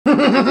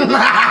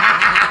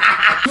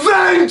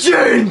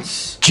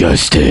Vengeance!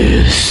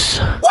 Justice!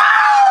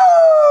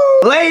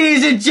 Woo!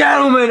 Ladies and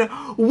gentlemen,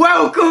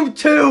 welcome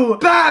to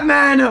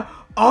Batman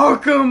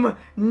Arkham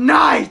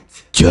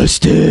Knight!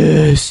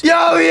 Justice!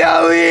 Yo,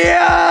 yo,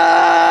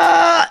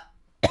 yeah!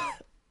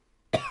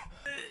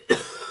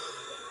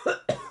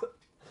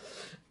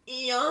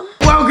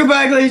 Welcome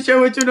back, ladies and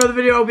gentlemen, to another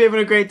video. Hope you're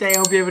having a great day.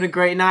 Hope you're having a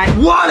great night.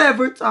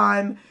 Whatever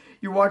time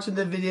you're watching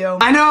the video.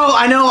 I know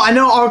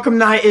Arkham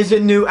Knight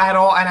isn't new at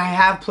all, and I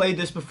have played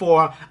this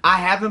before. I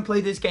haven't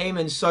played this game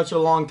in such a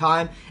long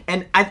time,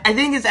 and I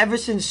think it's ever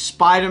since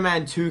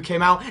Spider-Man 2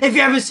 came out. If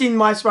you haven't seen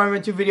my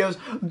Spider-Man 2 videos,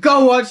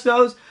 go watch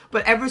those.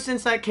 But ever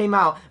since that came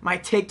out, my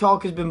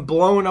TikTok has been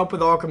blowing up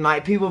with Arkham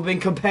Knight. People have been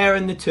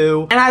comparing the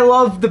two, and I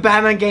love the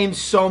Batman games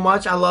so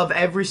much. I love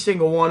every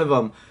single one of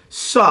them.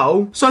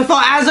 So I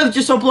thought, as I've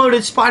just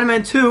uploaded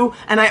Spider-Man 2,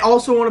 and I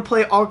also want to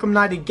play Arkham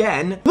Knight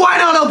again, why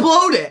not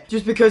upload it?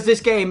 Just because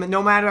this game,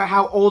 no matter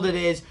how old it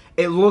is,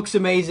 it looks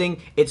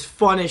amazing, it's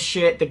fun as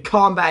shit, the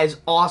combat is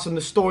awesome,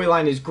 the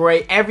storyline is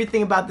great,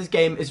 everything about this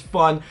game is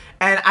fun,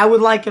 and I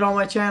would like it on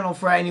my channel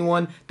for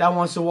anyone that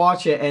wants to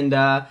watch it and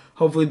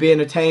hopefully be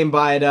entertained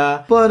by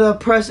it. But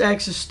press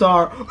X to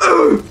start.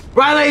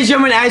 Right, ladies and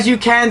gentlemen, as you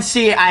can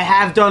see, I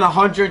have done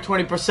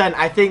 120%.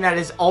 I think that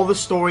is all the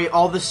story,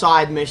 all the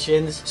side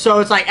missions. So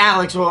it's like,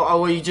 Alex, well,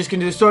 are you just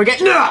gonna do the story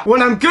again? No!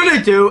 What I'm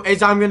gonna do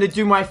is I'm gonna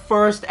do my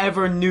first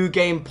ever New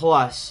Game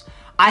Plus.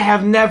 I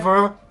have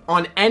never,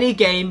 on any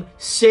game,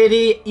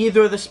 City,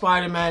 either of the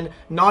Spider-Man,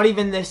 not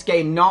even this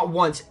game, not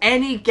once,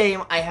 any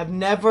game, I have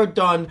never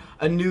done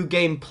a New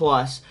Game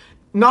Plus.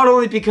 Not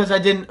only because I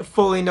didn't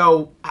fully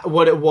know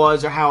what it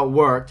was or how it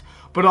worked,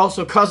 but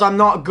also because I'm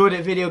not good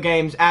at video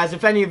games, as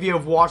if any of you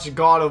have watched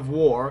God of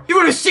War, you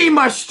would have seen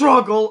my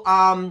struggle.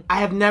 I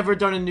have never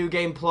done a New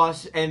Game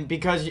Plus, and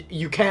because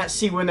you can't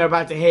see when they're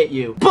about to hit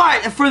you.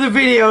 But for the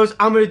videos,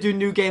 I'm going to do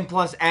New Game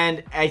Plus,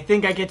 and I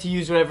think I get to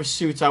use whatever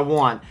suits I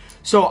want.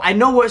 So I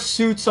know what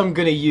suits I'm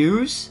gonna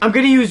use. I'm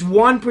gonna use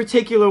one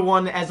particular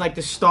one as like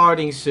the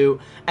starting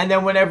suit, and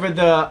then whenever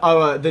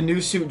the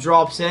new suit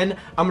drops in,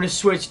 I'm gonna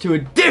switch to a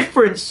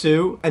different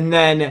suit, and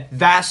then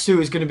that suit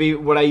is gonna be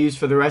what I use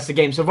for the rest of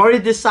the game. So I've already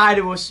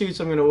decided what suits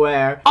I'm gonna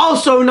wear.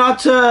 Also, not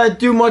to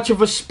do much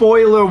of a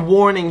spoiler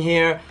warning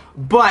here,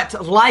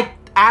 but like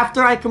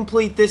after I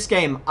complete this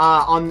game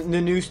on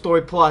the new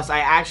Story Plus, I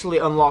actually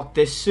unlocked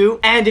this suit.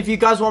 And if you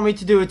guys want me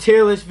to do a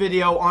tier list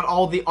video on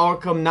all the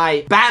Arkham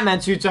Knight Batman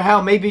suits, or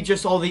hell, maybe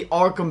just all the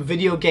Arkham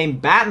video game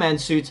Batman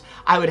suits,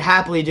 I would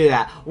happily do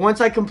that.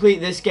 Once I complete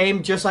this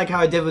game, just like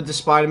how I did with the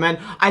Spider-Man,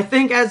 I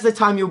think as the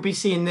time you'll be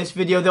seeing this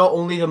video, though,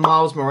 only the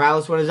Miles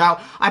Morales one is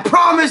out. I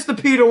promise the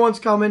Peter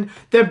one's coming.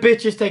 Their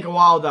bitches take a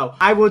while, though.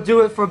 I will do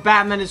it for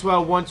Batman as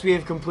well once we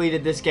have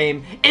completed this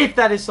game, if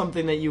that is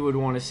something that you would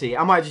want to see.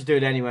 I might just do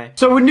it anyway.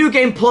 So with New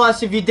Game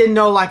Plus, if you didn't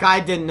know, like I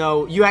didn't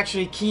know, you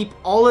actually keep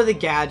all of the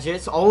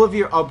gadgets, all of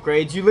your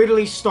upgrades. You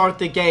literally start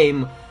the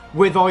game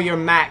with all your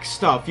max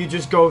stuff. You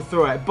just go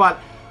through it. But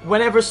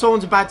whenever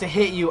someone's about to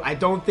hit you, I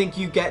don't think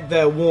you get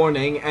the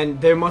warning,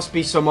 and there must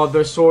be some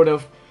other sort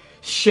of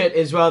shit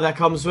as well that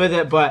comes with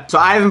it. But so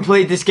I haven't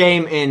played this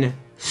game in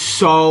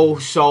so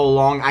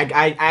long.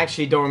 I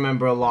actually don't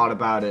remember a lot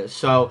about it.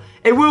 So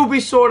it will be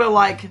sort of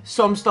like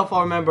some stuff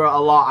I'll remember a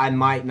lot, I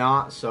might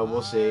not. So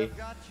we'll see.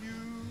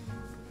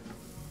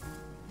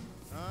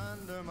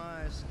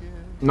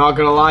 Not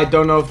gonna lie,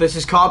 don't know if this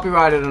is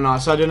copyrighted or not,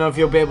 so I don't know if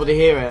you'll be able to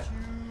hear it.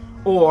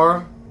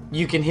 Or,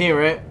 you can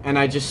hear it, and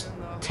I just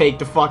take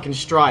the fucking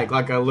strike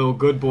like a little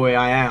good boy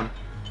I am.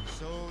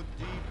 So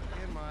deep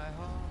in my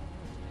heart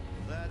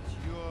that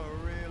you're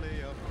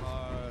really a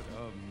part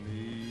of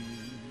me.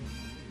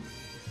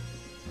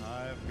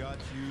 I've got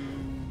you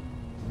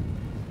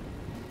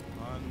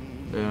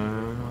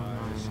under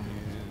my skin.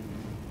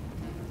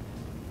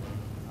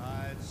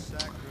 I'd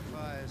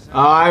sacrifice. Oh,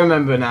 I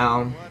remember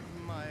now.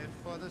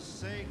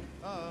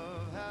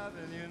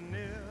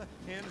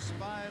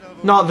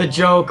 Not the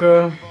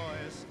Joker.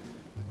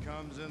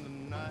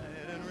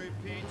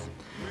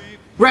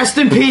 Rest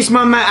in peace,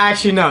 my man.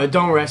 Actually, no,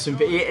 don't rest in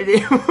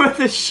peace. What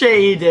the shit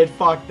he did,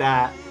 fuck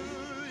that.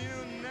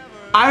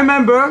 I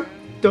remember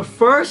the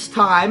first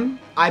time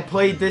I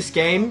played this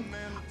game,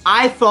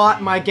 I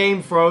thought my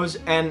game froze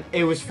and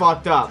it was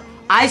fucked up.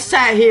 I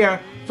sat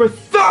here for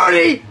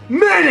 30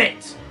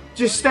 minutes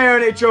just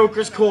staring at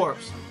Joker's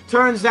corpse.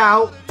 Turns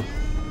out,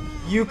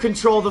 you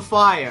control the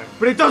fire.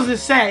 But it doesn't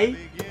say.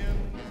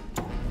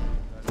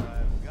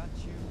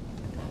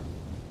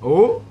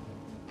 Oh.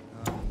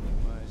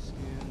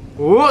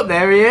 Oh,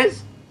 there he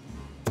is.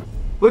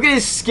 Look at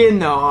his skin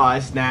though. Oh,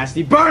 it's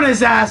nasty. Burn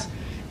his ass.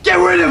 Get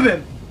rid of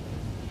him.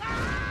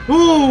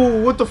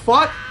 Ooh, what the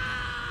fuck?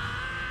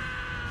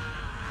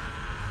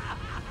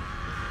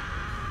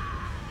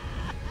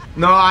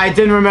 No, I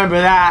didn't remember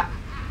that.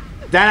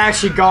 That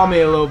actually got me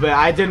a little bit.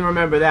 I didn't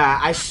remember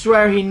that. I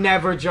swear he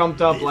never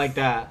jumped up like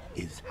that.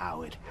 This is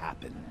how it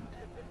happened.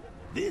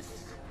 This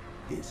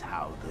is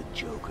how the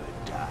Joker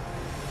died.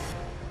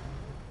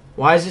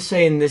 Why is it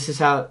saying this is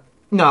how...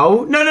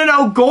 No.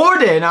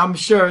 Gordon, I'm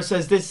sure,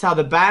 says this is how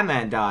the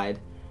Batman died.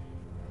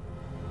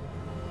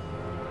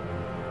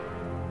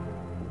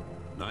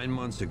 9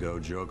 months ago,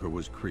 Joker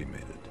was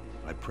cremated.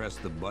 I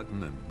pressed the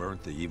button and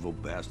burnt the evil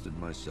bastard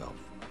myself.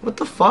 What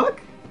the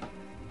fuck?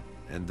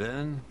 And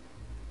then,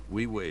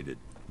 we waited.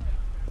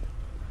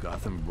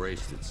 Gotham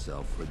braced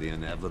itself for the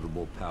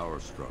inevitable power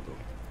struggle.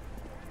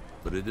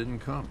 But it didn't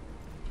come.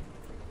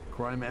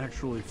 Crime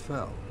actually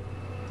fell.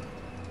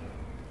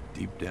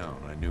 Deep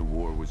down, I knew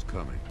war was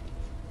coming.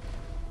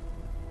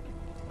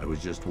 I was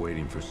just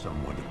waiting for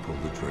someone to pull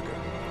the trigger.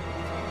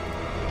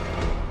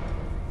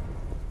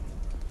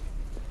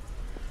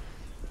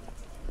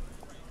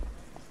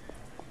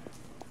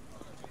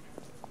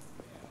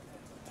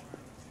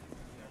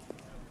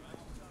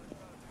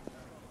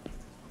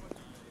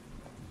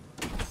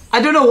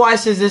 I don't know why it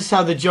says this is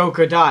how the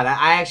Joker died.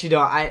 I actually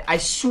don't. I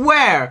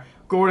swear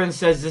Gordon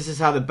says this is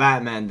how the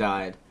Batman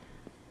died.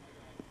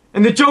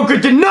 And the Joker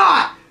did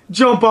not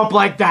jump up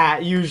like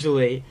that,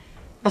 usually.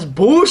 That's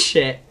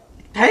bullshit.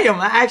 Damn,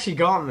 that actually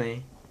got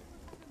me.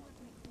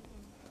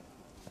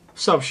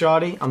 What's up,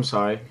 shawty? I'm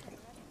sorry.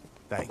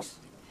 Thanks.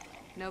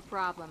 No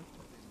problem.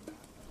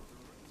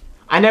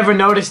 I never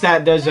noticed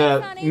that there's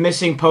a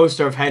missing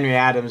poster of Henry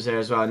Adams there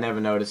as well. I never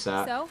noticed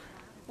that. So,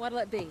 what'll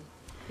it be?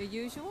 Your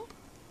usual?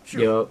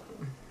 Sure. Yup.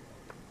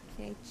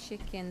 Okay,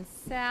 chicken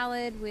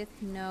salad with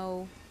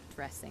no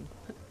dressing.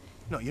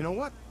 No, you know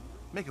what?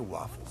 Make it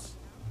waffles.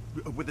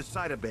 With a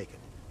side of bacon.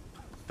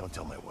 Don't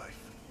tell my wife.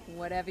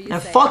 Whatever you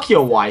And say. fuck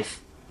your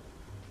wife.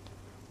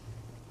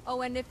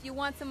 Oh, and if you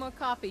want some more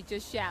coffee,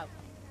 just shout.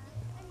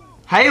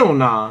 Hell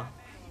nah.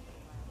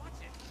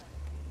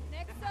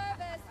 Next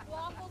service,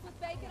 waffles with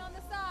bacon on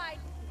the side.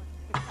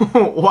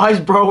 Why is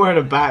bro wearing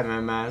a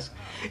Batman mask?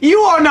 You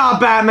are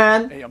not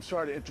Batman! Hey, I'm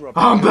sorry to interrupt.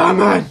 I'm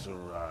Batman! Sir,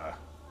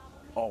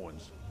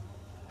 Owens.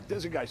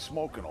 There's a guy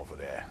smoking over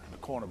there in the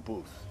corner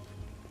booth.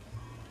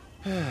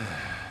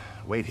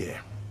 Wait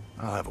here.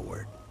 I'll have a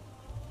word.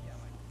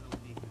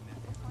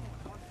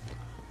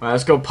 Alright,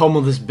 let's go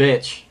pummel this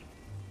bitch.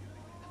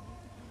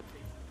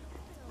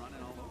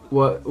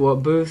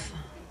 What booth?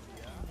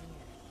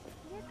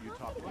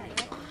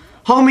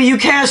 Homie, you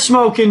can't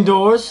smoke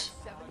indoors.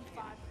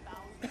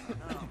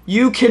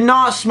 You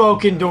cannot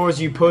smoke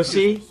indoors, you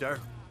pussy. Sir,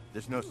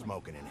 there's no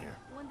smoking in here.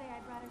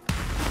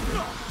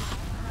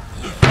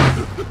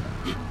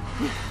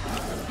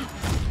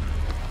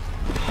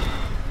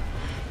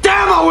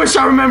 Damn, I wish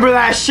I remember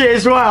that shit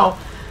as well.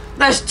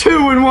 That's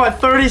 2 in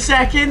what, 30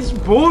 seconds?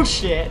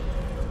 Bullshit.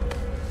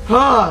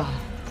 Huh.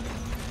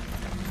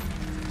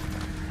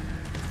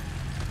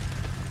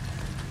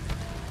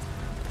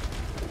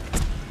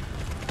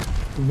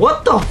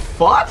 What the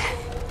fuck?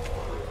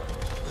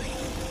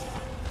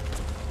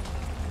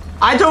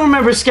 I don't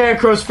remember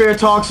Scarecrow's Fear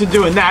Talks and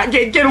doing that.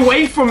 Get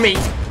away from me.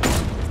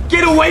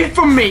 Get away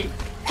from me.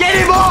 Get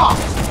him off.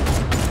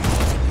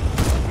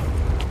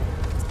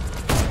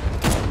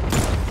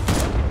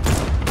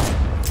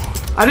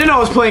 I didn't know I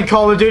was playing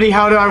Call of Duty.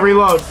 How do I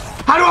reload?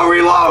 How do I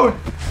reload?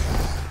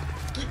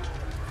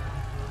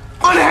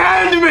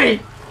 Unhand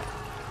me.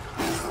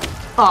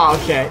 Oh,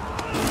 okay.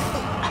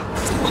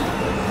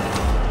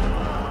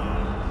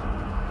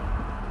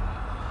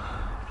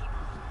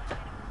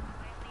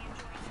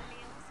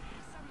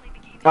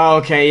 Oh,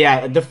 okay,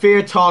 yeah. The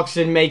fear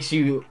toxin makes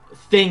you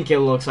think it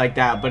looks like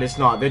that, but it's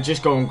not. They're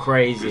just going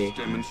crazy. This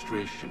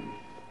demonstration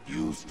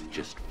used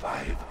just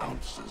 5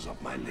 ounces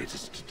of my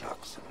latest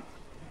toxin.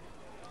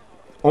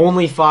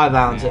 Only 5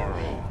 ounces.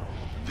 Tomorrow,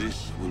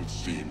 this will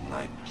seem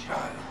like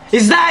child.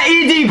 Is that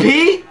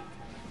EDP?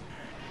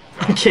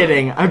 I'm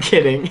kidding. I'm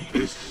kidding.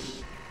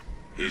 This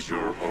is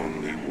your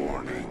only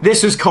warning.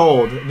 This is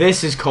cold.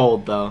 This is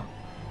cold, though.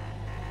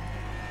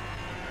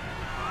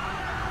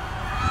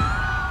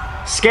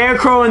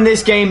 Scarecrow in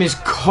this game is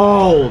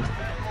cold.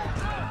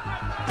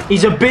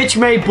 He's a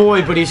bitch-made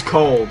boy, but he's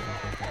cold.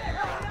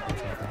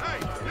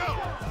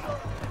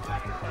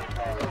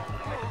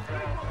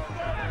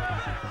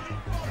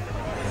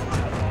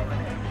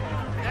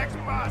 Next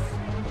boss.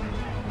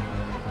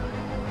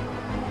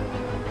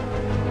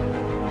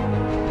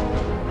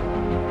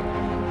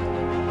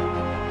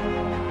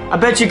 I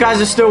bet you guys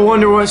are still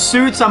wondering what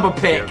suits I'm a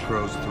pick.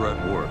 Scarecrow's threat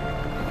worked.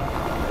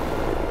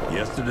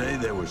 Yesterday,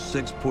 there were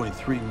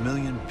 6.3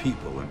 million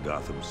people in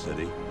Gotham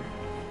City.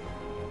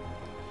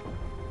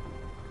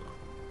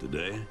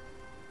 Today,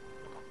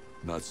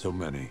 not so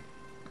many.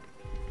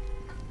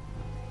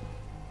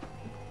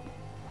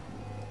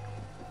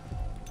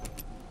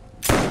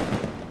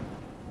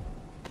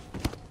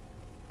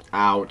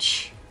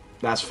 Ouch.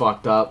 That's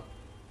fucked up.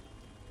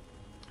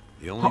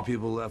 The only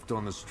people left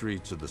on the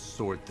streets are the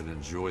sort that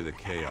enjoy the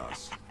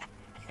chaos.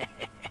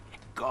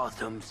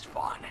 Gotham's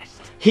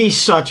finest. He's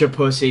such a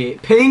pussy.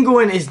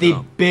 Penguin is the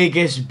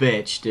biggest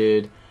bitch,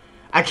 dude.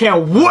 I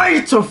can't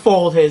wait to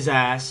fold his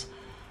ass.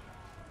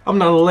 I'm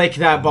gonna lick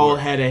that bald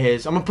head of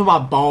his. I'm gonna put my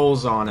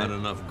balls on Not it.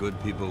 enough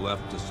good people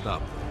left to stop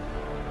them.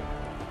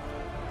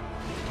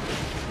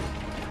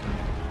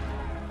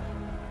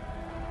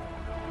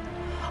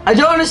 I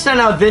don't understand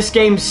how this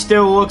game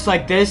still looks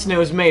like this, and it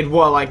was made,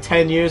 what, like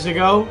 10 years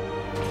ago?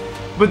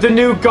 But the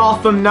new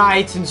Gotham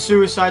Knights and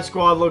Suicide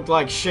Squad look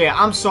like shit.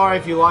 I'm sorry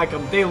if you like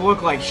them. They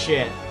look like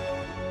shit.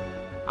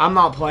 I'm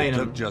not playing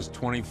them. It took just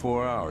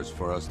 24 hours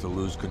for us to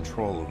lose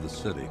control of the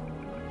city.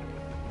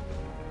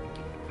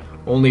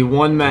 Only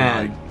one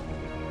man.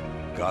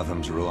 Tonight,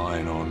 Gotham's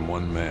relying on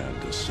one man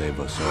to save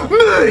us all.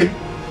 Me!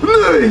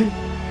 Me!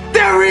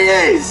 There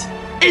he is!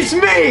 It's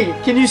me!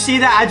 Can you see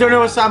that? I don't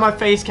know what side my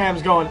face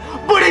cam's going,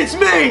 but it's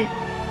me!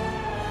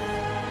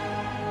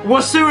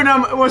 What suit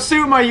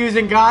am I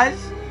using, guys?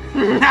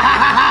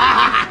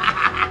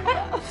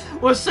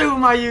 What suit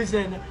am I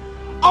using?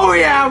 Oh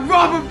yeah,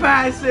 Robert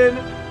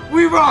Pattinson!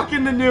 We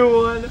rocking the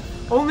new one!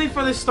 Only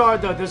for the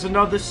start though, there's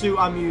another suit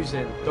I'm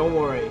using. Don't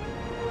worry.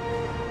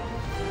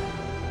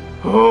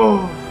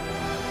 Oh,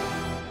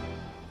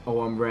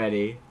 I'm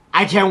ready.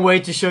 I can't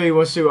wait to show you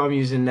what suit I'm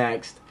using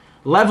next.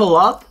 Level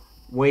up,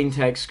 Wayne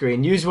Tech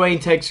screen. Use Wayne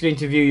Tech screen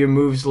to view your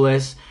moves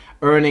list,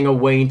 earning a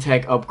Wayne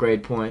Tech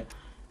upgrade point.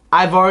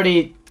 I've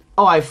already...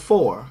 Oh, I have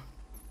 4.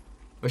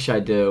 What should I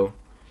do?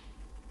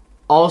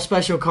 All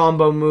special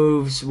combo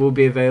moves will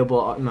be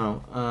available...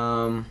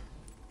 No.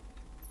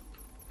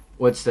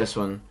 What's this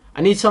one?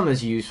 I need something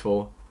that's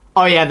useful.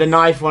 Oh yeah, the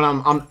knife one,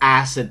 I'm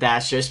ass at that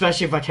shit.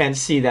 Especially if I can't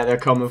see that they're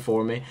coming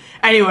for me.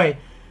 Anyway.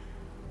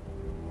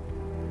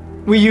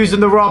 We're using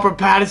the Robert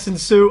Pattinson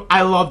suit.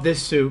 I love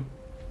this suit.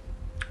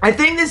 I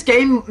think this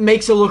game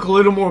makes it look a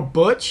little more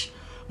butch.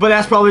 But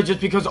that's probably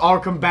just because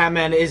Arkham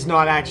Batman is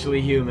not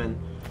actually human.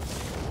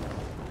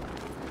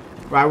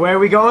 Right, where are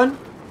we going?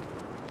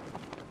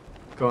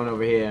 Going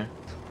over here.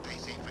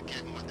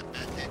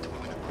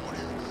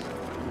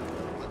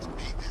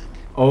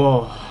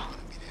 Oh.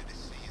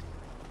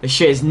 This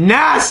shit is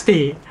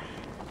nasty!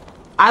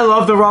 I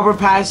love the Robert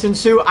Pattinson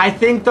suit. I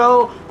think,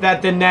 though,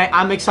 that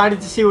I'm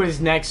excited to see what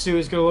his next suit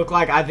is going to look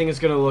like. I think it's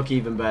going to look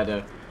even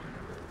better.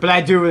 But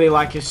I do really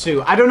like his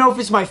suit. I don't know if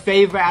it's my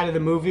favorite out of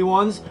the movie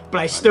ones, but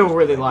I still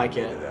really like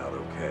it.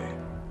 Okay.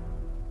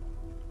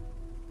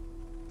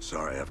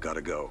 Sorry, I've got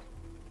to go.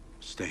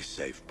 Stay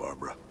safe,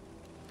 Barbara.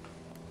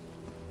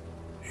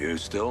 You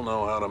still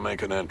know how to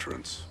make an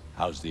entrance.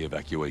 How's the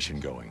evacuation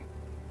going?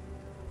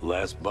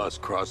 Last bus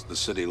crossed the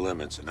city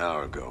limits an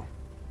hour ago.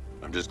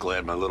 I'm just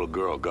glad my little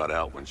girl got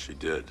out when she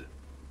did.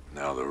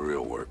 Now the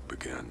real work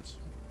begins.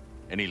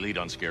 Any lead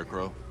on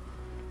Scarecrow?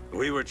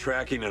 We were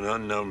tracking an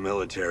unknown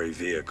military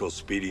vehicle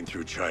speeding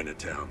through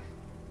Chinatown.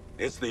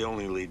 It's the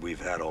only lead we've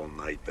had all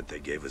night, but they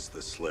gave us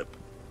the slip.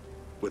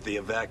 With the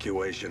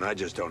evacuation, I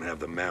just don't have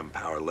the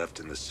manpower left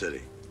in the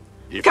city.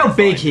 If Look how you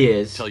big find he it,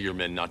 is. Tell your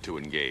men not to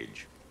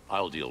engage.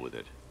 I'll deal with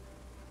it.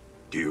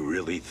 Do you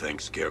really think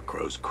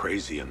Scarecrow's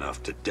crazy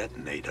enough to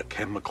detonate a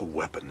chemical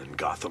weapon in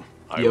Gotham?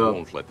 I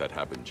won't let that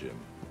happen, Jim.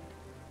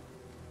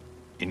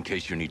 In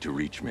case you need to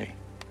reach me,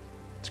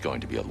 it's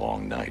going to be a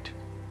long night.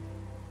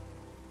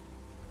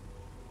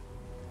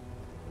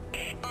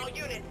 All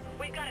units,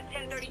 we've got a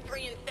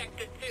 1033 in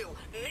Sector 2.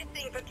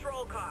 Missing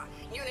patrol car.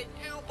 Unit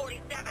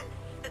 247.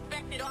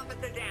 Suspected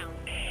officer down.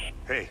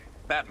 Hey,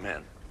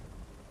 Batman.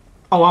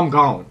 Oh, I'm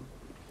gone.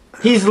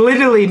 He's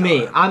literally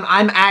me.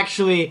 I'm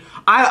actually...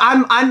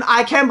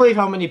 I can't believe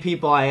how many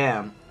people I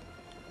am.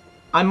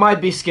 I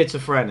might be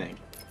schizophrenic.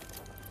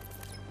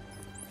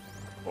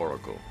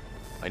 Oracle,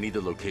 I need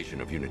the location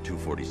of Unit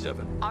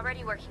 247.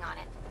 Already working on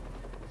it.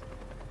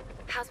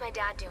 How's my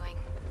dad doing?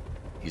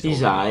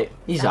 He's alright.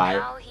 He's alright.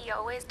 Somehow he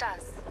always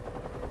does.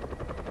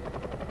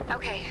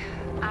 Okay,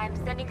 I'm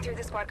sending through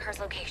the squad car's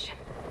location.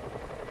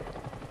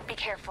 Be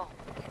careful.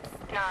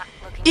 It's not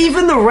looking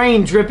Even the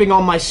rain dripping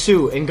on my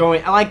suit and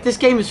going... Like, this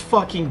game is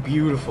fucking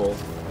beautiful.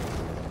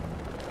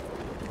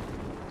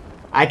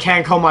 I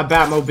can't call my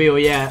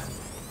Batmobile yet.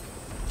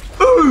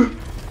 Did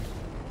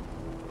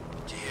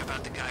you hear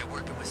about the guy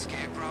working with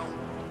Scarecrow?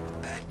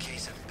 Bad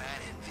case of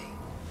bad envy.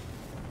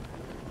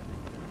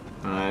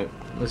 Alright,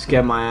 let's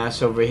get my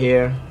ass over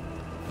here.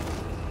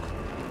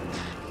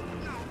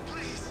 No,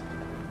 please.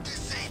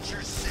 This ain't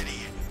your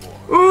city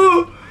anymore.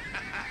 Ooh!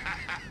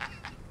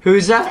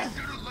 Who's that?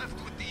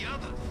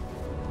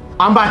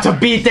 I'm about to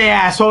beat their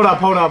ass. Hold up,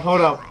 hold up,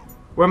 hold up.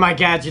 Where my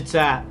gadgets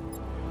at?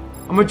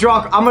 I'm gonna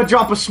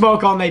drop a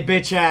smoke on they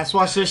bitch ass.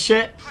 Watch this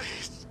shit.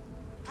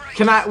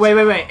 Can I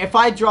wait? If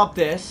I drop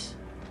this.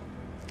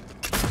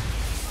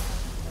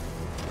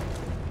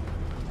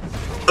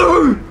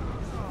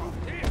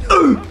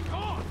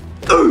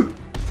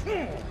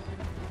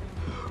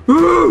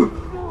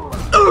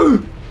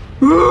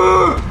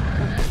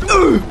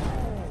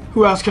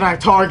 Who else can I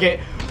target?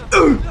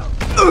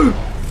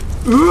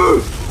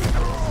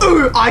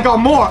 I got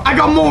more. I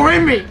got more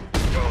in me.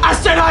 I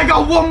said I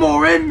got one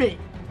more in me.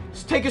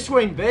 Just take a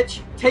swing,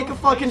 bitch. Take a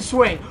fucking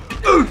swing.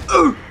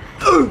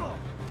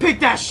 Pick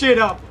that shit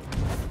up.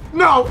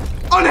 No,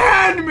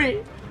 unhand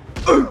me.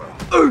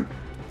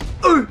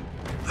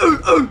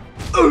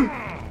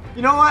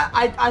 You know what?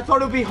 I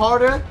thought it would be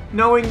harder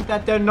knowing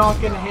that they're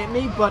not gonna hit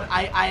me, but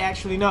I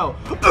actually know.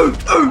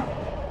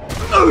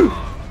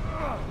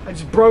 I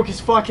just broke his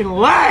fucking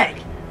leg.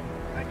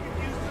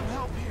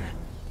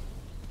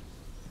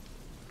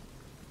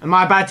 Am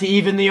I about to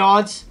even the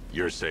odds?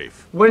 You're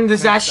safe. When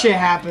does that shit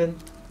happen?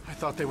 I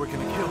thought they were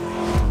gonna kill me.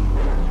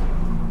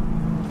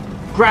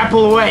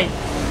 Grapple away.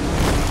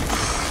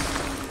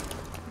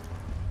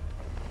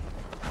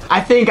 I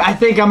think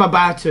I'm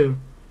about to.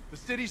 The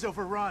city's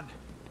overrun.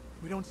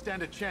 We don't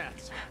stand a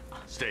chance.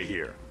 Stay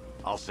here.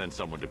 I'll send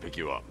someone to pick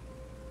you up.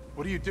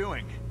 What are you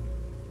doing?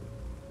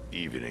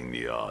 Evening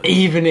the odds.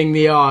 Evening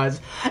the odds.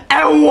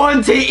 And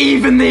one to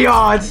even the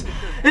odds.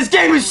 This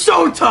game is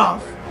so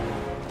tough.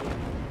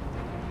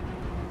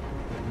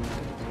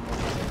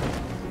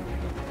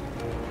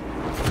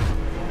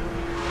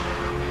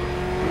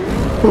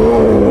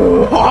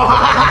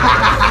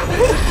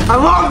 I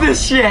love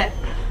this shit.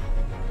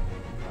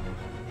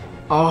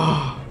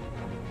 Oh.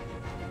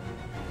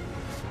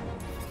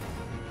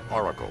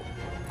 Oracle,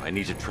 I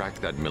need to track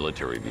that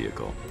military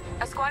vehicle.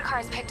 A squad car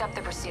has picked up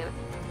the pursuit.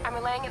 I'm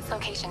relaying its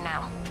location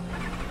now.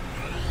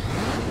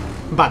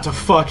 I'm about to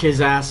fuck his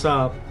ass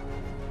up.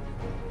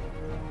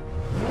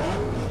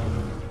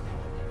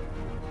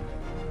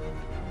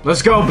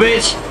 Let's go,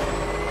 bitch.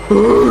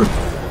 Ooh.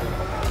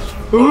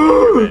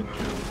 Ooh.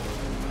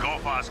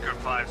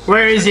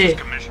 Where is he?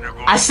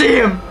 I see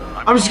him.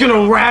 I'm just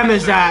gonna ram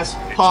his ass.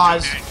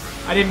 Pause.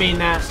 I didn't mean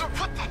that.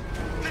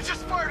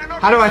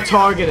 How do I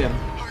target him?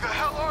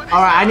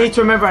 Alright, I need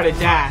to remember how to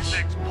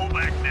dash. Pull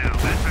back now.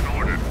 That's an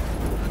order.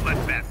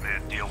 Let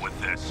Batman deal with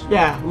this.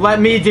 Yeah, let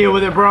me deal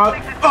with it, bro.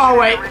 Oh,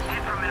 wait.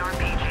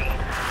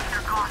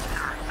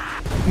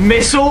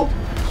 Missile?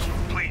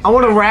 I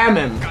want to ram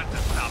him.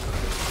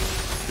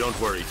 Don't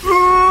worry, Jim.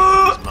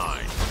 He's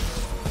mine.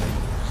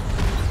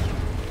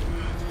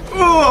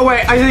 Oh,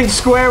 wait. I think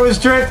square was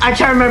drift. I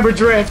can't remember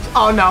drift.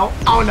 Oh, no.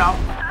 Oh, no.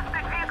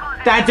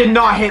 That did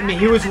not hit me.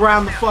 He was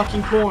around the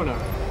fucking corner.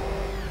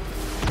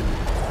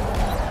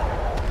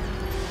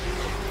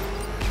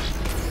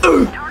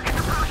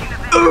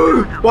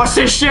 Watch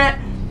this shit.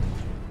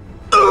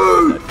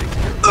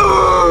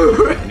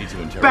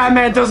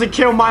 Batman doesn't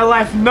kill my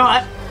left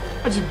nut.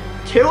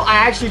 I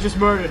actually just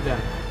murdered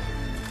them.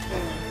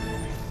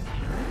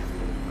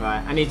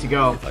 Alright, I need to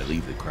go. If I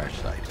leave the crash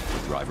site,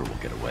 the driver will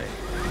get away.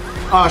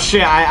 Oh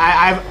shit,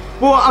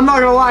 well, I'm not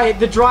gonna lie,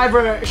 the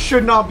driver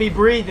should not be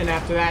breathing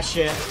after that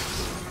shit.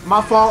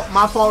 My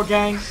fault,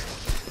 gang.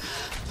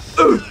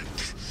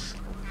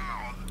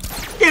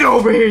 Get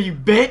over here, you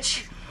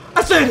bitch.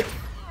 I said,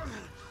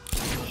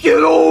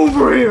 get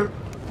over here.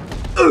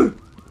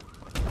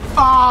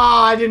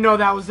 Ah, I didn't know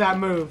that was that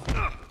move.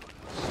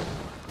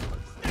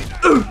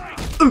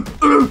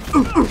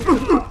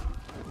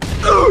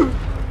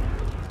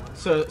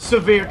 So,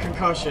 severe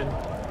concussion.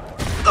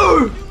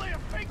 You lay a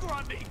finger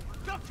on me,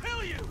 they'll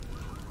kill you.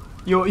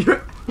 You're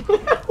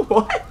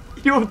what?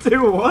 You'll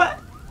do what?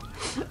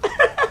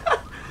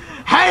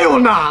 Hell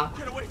nah!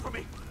 Get away from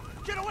me!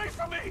 Get away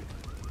from me!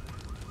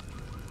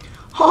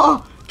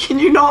 Oh, can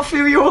you not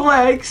feel your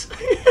legs?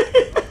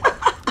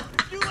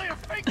 You lay a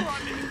finger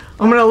on me!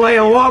 I'm gonna lay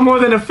a lot more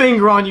than a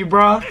finger on you,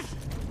 bruh.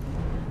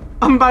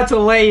 I'm about to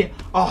lay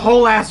a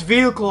whole ass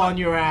vehicle on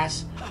your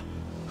ass.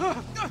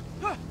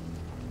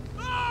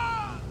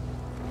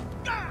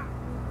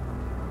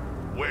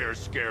 Where's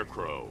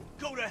Scarecrow?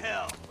 Go to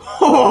hell!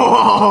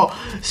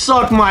 Oh,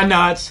 suck my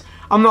nuts.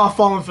 I'm not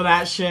falling for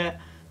that shit.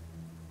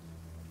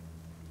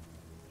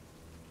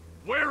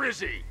 Where is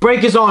he?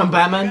 Break his arm, I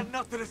Batman. got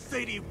nothing to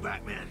say to you,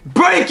 Batman.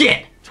 Break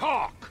it!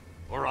 Talk,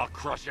 or I'll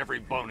crush every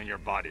bone in your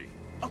body.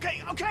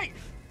 Okay, okay.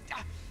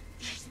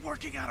 He's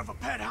working out of a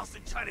penthouse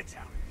in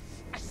Chinatown.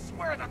 I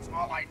swear that's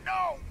all I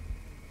know.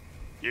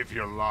 If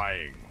you're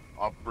lying,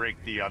 I'll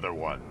break the other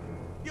one.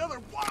 The other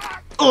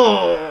what?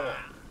 Oh.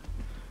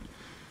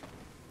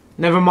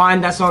 Never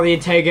mind, that's not the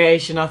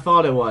interrogation I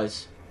thought it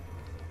was.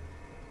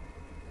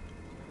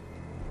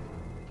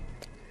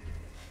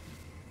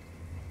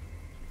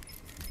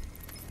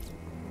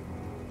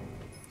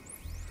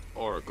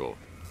 Oracle,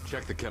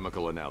 check the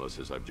chemical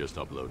analysis I've just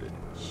uploaded.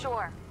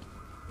 Sure.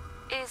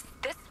 Is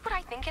this what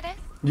I think it is?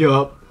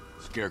 Yup.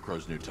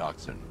 Scarecrow's new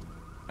toxin.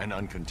 An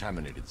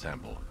uncontaminated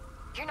sample.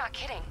 You're not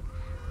kidding.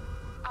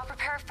 I'll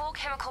prepare a full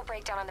chemical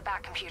breakdown on the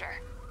back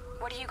computer.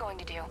 What are you going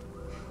to do?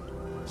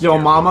 Yo,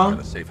 mama.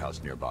 Got a safe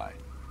house nearby.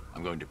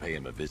 I'm going to pay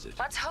him a visit.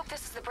 Let's hope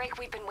this is the break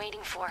we've been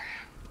waiting for.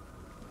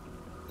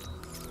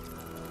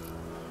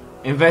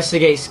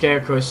 Investigate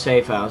Scarecrow's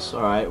safe house.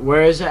 Alright,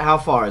 where is it? How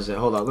far is it?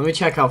 Hold on, let me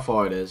check how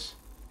far it is.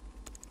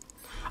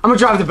 I'm gonna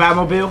drive the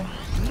Batmobile.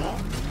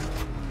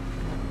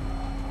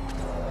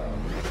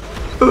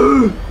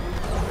 Ooh.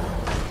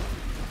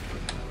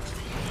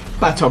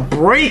 About to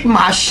break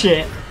my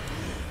shit.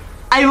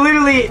 I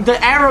literally,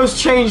 the arrows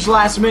changed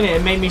last minute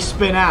and made me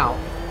spin out.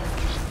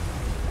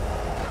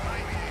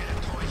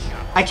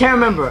 I can't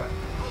remember.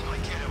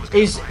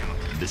 This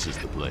is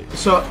the place.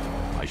 So,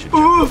 I should check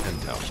the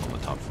penthouse on the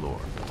top floor.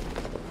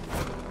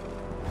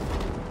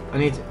 I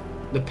need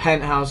the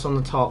penthouse on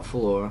the top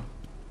floor.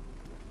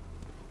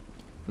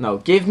 No,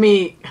 give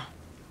me...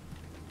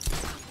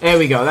 There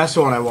we go, that's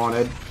the one I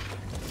wanted.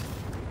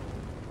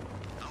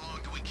 How long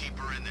do we keep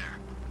her in there?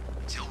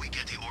 Till we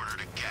get the order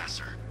to gas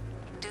her.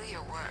 Do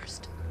your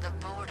worst. The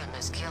boredom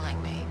is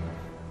killing me.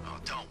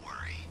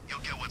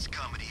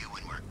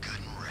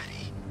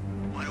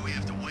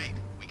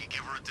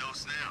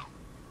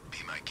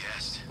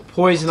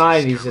 Poison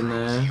Ivy's in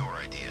there.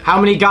 How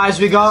many guys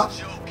we got?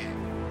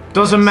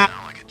 Doesn't matter.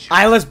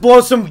 Alright, let's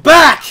blow some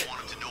back!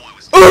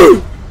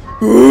 Oh,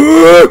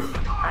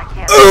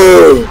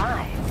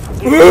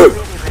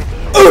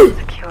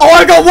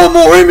 I got one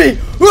more in me!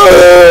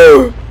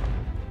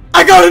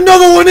 I got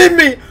another one in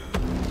me!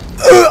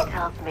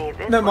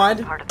 Never mind.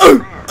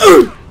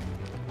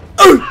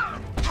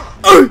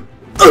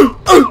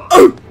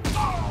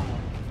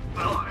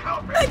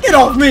 Get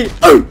off me!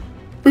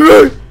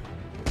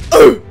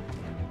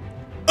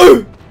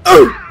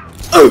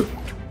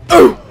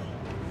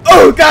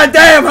 Oh,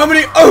 goddamn! How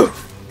many? Oh,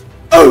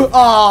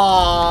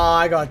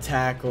 I got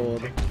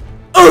tackled.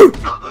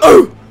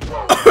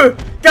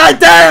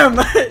 Goddamn!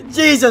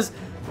 Jesus!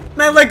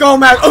 Man, let go,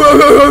 man!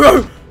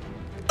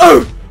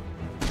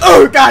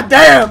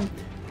 Goddamn!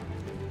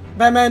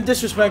 Batman,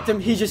 disrespect him.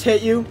 He just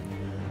hit you.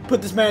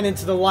 Put this man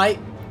into the light.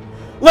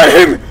 Let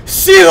him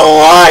see the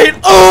light!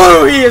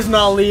 Oh, he is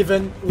not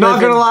leaving. Not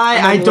gonna lie,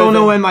 I don't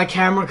know when my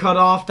camera cut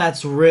off.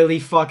 That's really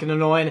fucking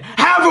annoying.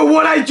 However,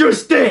 what I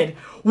just did,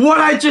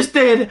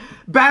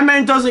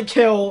 Batman doesn't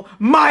kill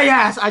my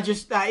ass.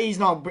 He's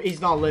not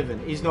living.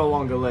 He's no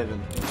longer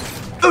living.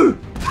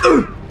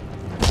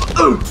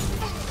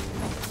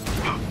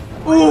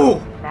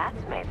 Ooh!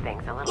 That's made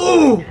things a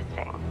little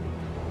interesting.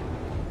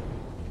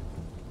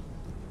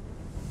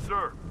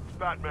 Sir, it's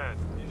Batman.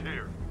 He's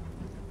here.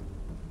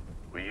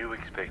 Were you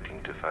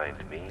expecting to find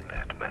me,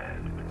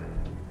 Batman?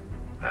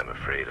 I'm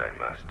afraid I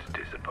must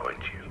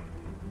disappoint you.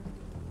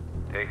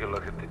 Take a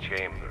look at the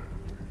chamber.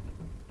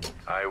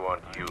 I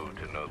want you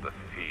to know the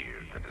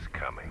fear that is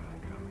coming.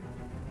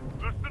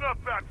 Listen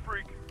up, Bat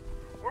Freak.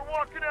 We're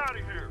walking out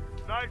of here,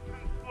 nice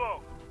and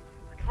slow.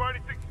 If you try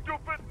anything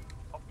stupid,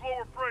 I'll blow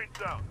her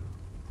brains out.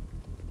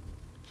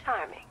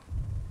 Charming.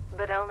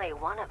 But only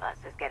one of us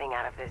is getting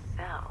out of this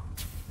cell.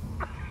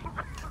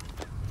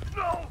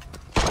 No!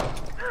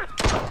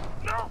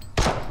 No!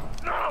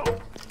 No!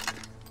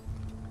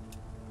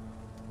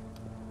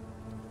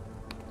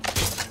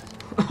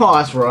 Oh,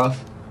 that's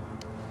rough.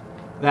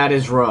 That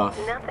is rough.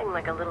 Nothing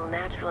like a little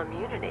natural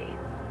immunity.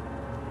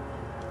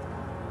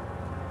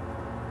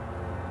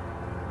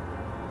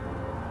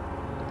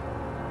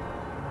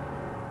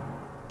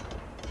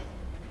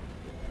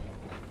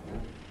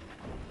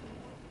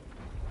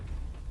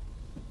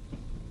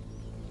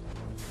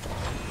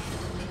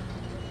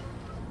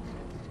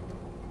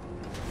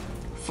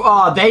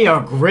 Oh, they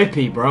are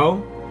grippy,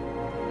 bro.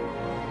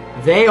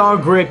 They are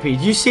grippy.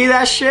 Do you see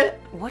that shit?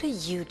 What are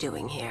you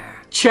doing here?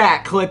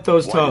 Chat, clip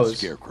those Why toes. did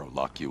Scarecrow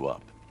lock you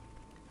up?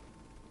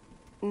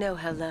 No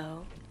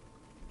hello.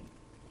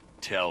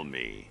 Tell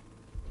me.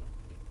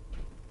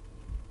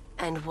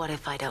 And what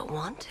if I don't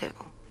want to?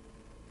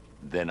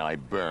 Then I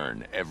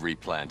burn every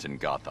plant in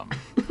Gotham.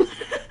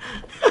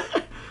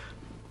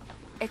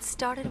 It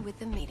started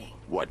with a meeting.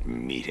 What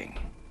meeting?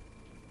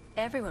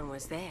 Everyone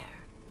was there.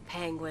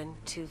 Penguin,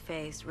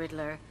 Two-Face,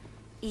 Riddler,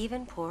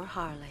 even poor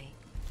Harley.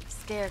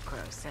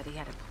 Scarecrow said he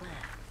had a plan.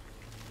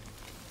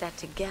 That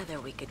together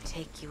we could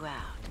take you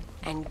out,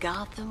 and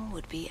Gotham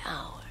would be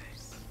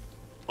ours.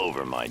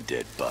 Over my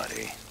dead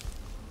body.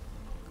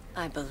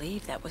 I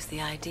believe that was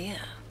the idea.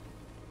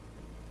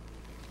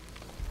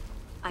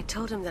 I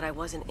told him that I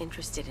wasn't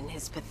interested in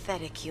his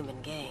pathetic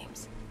human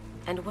games.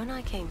 And when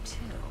I came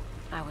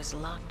to, I was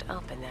locked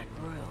up in that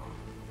room.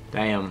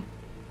 Damn.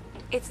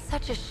 It's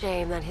such a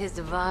shame that his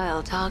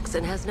vile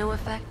toxin has no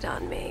effect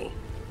on me.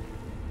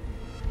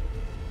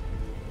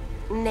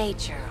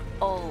 Nature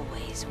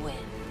always wins.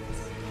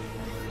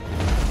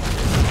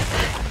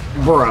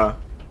 Bruh.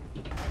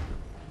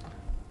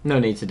 No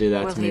need to do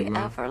that Will to me, he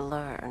man. ever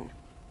learn?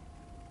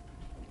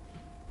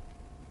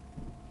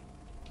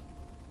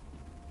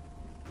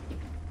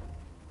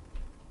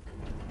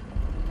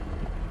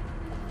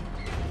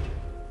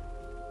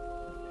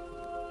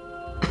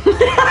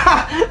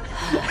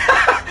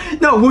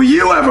 No, will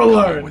you ever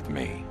learn? With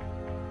me.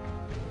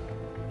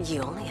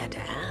 You only had to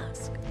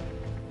ask.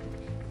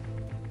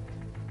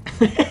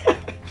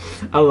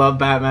 I love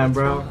Batman,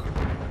 bro.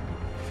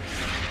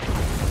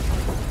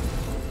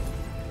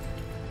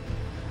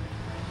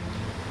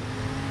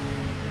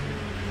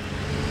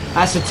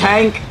 That's a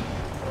tank.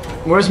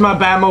 Where's my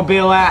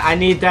Batmobile at? I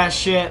need that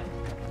shit.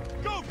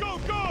 Go, go,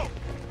 go!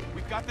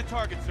 We've got the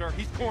target, sir.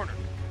 He's cornered.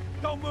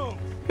 Don't move.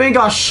 Ain't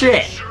got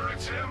shit. Sure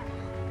it's him?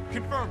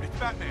 Confirmed, it's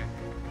Batman.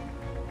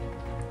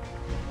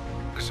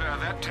 Sir,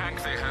 that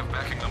tank they have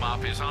backing them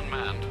up is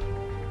unmanned.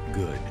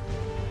 Good.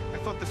 I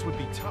thought this would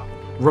be tough.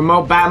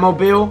 Remote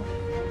Batmobile.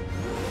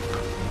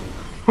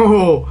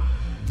 Oh.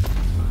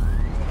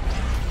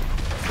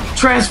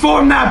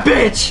 Transform that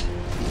bitch.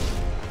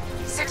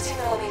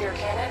 60mm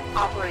cannon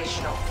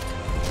operational.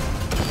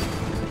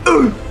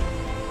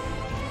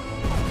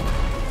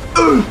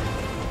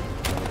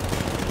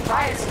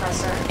 Riot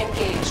suppressor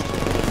engaged.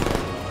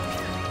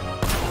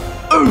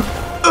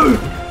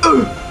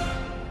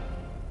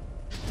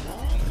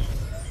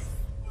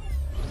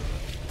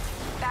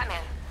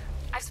 Batman,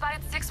 I've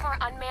spotted 6 more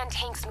unmanned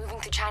tanks moving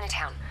to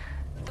Chinatown.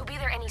 They'll be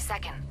there any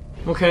second.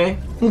 Okay,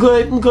 I'm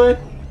good, I'm good.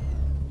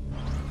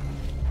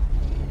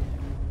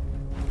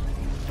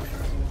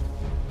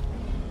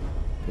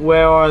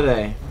 Where are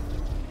they?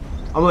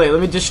 Oh wait, let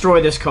me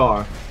destroy this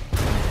car.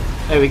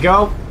 There we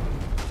go.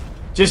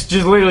 Just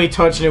literally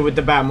touching it with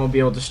the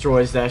Batmobile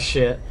destroys that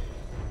shit.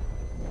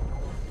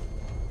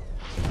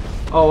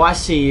 Oh, I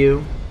see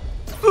you.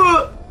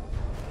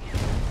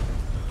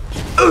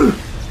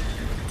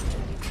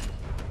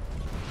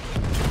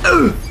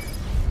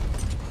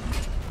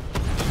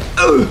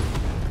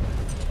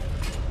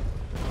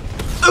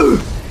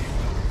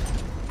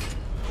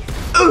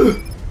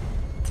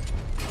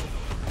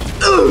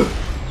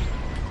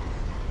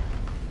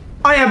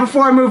 Oh yeah,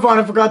 before I move on,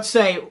 I forgot to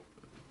say,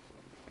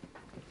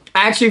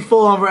 actually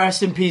full on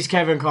rest in peace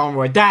Kevin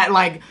Conroy. That,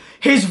 like,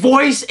 his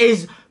voice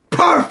is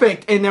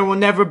perfect and there will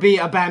never be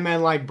a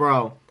Batman like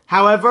bro.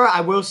 However,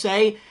 I will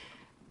say,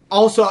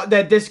 also,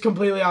 that this is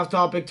completely off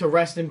topic to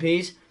rest in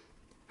peace.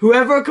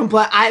 Whoever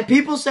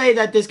people say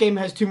that this game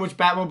has too much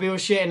Batmobile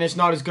shit and it's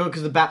not as good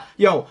because the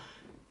yo,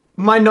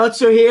 my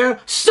nuts are here.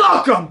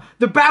 Suck 'em!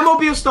 The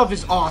Batmobile stuff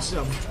is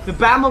awesome. The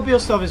Batmobile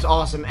stuff is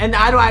awesome. And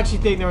I don't actually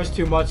think there was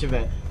too much of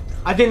it.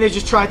 I think they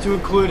just tried to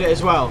include it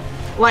as well.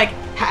 Like,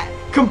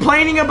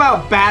 complaining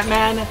about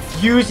Batman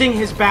using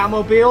his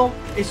Batmobile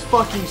is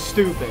fucking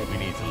stupid. We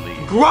need to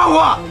leave. Grow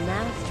up! A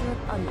master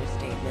of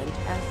understatement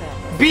as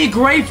ever. Be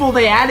grateful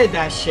they added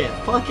that shit.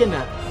 Fucking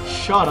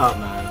shut up,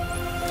 man.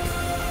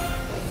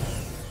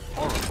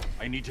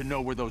 I need to know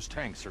where those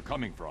tanks are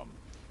coming from.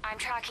 I'm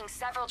tracking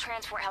several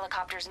transport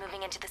helicopters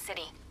moving into the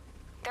city.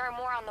 There are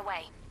more on the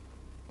way.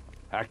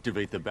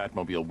 Activate the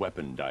Batmobile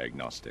weapon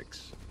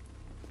diagnostics.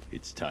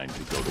 It's time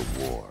to go to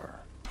war.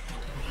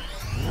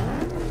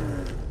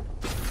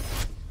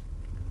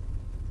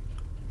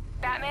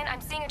 Batman,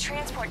 I'm seeing a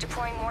transport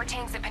deploying more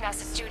tanks at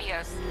Panessa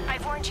Studios.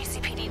 I've warned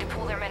GCPD to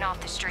pull their men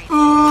off the street.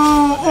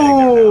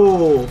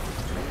 Ooh.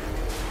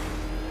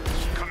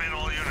 Come in,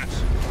 all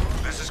units.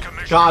 This is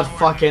Commissioner. God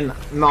fucking,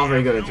 I'm not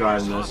very good at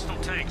driving this.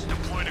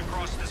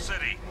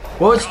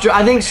 Well,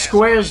 I think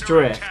Square's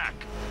drift.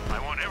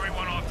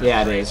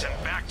 Yeah, it is.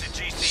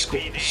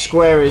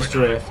 Square is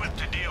drift.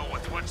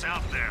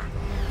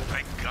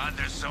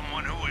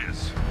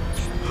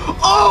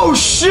 Oh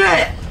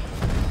shit!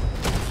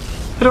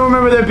 I don't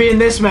remember there being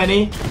this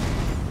many.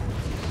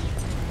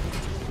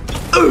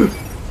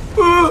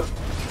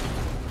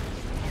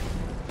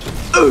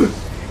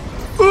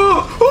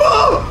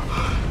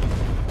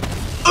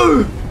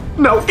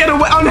 No, get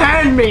away!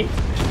 Unhand me!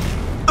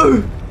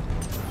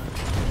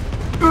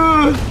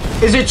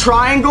 Is it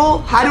triangle?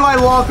 How do I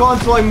lock on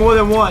to like more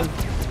than one?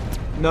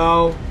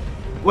 No.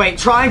 Wait,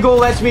 triangle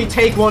lets me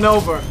take one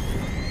over.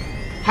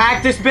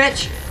 Hack this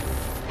bitch.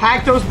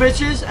 Hack those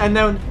bitches, and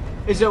then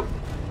is it?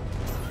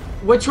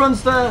 Which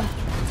one's the?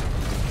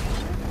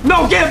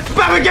 No, get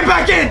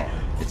back in!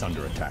 It's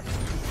under attack.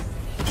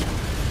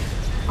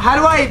 How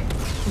do I?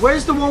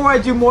 Where's the one where I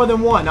do more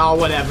than one? Oh,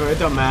 whatever. It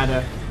don't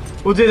matter.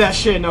 We'll do that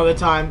shit another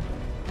time.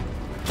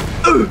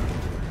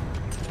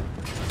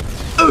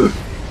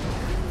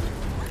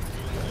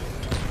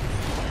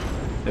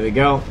 There we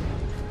go.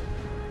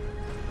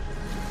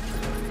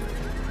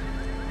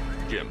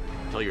 Jim,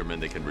 tell your men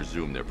they can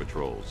resume their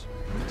patrols.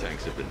 The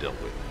tanks have been dealt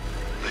with.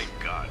 Thank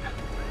God.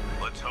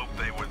 Let's hope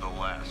they were the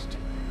last.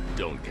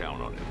 Don't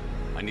count on it.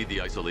 I need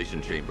the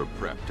isolation chamber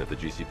prepped at the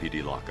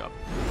GCPD lockup.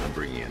 I'm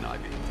bringing in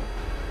Ivy.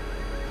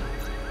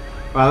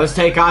 Alright, let's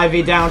take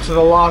Ivy down to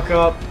the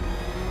lockup.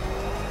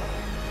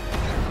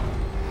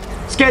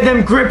 Let's get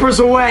them grippers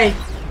away.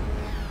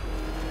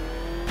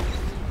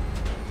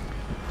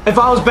 If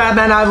I was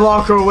Batman, I'd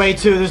lock her away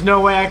too. There's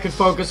no way I could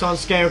focus on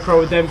Scarecrow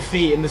with them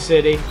feet in the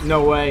city.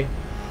 No way.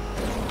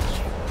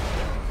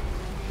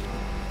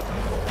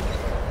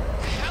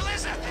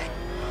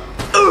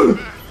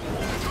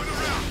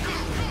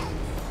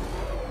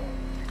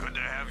 Good to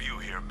have you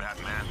here,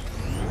 Batman.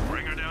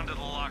 Bring her down to the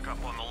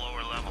lockup on the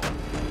lower level.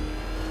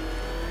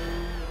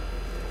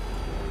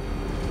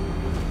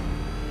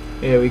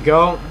 Here we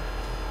go.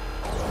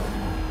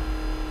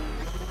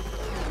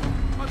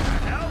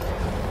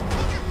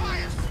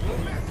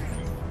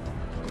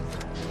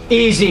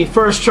 Easy,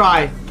 first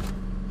try.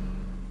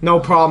 No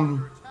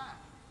problem.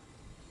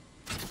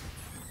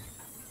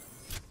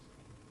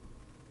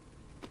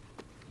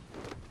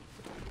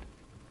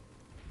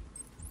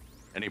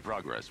 Any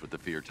progress with the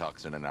fear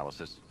toxin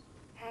analysis?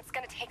 It's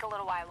gonna take a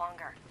little while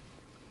longer.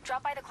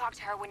 Drop by the clock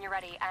tower when you're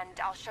ready, and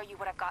I'll show you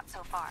what I've got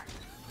so far.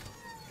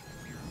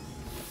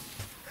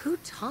 Who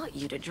taught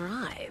you to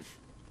drive?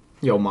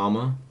 Yo,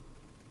 mama.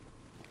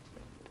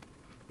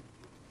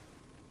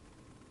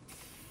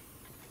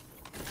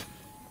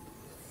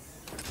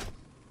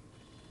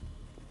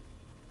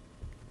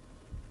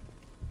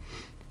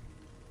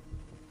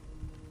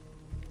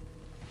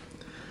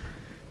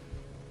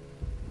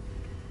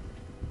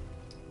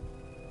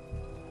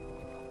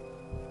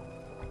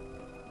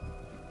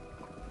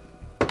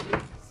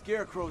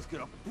 Scarecrow's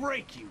gonna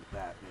break you,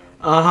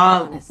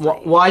 Batman.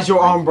 Why is your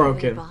arm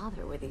broken?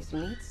 Bother with these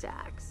meat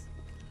sacks.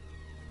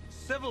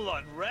 Civil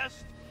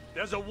unrest?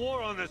 There's a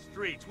war on the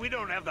streets. We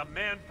don't have the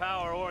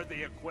manpower or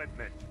the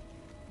equipment.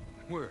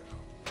 Well,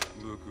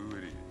 look who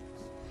it is.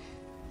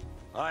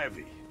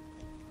 Ivy,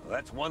 Well,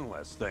 that's one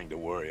less thing to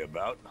worry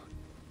about.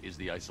 Is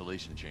the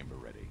isolation chamber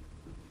ready?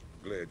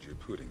 Glad you're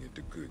putting it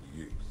to good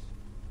use.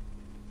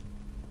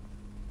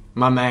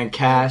 My man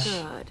Cash.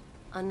 Good.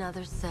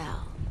 Another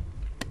cell.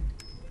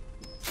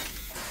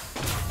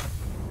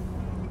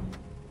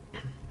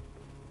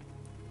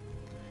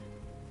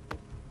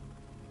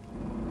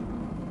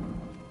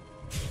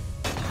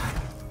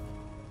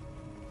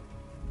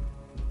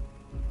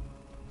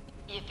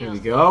 Here we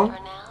go.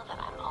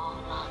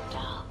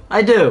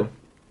 I do.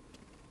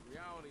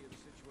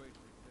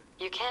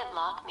 You can't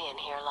lock me in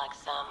here like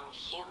some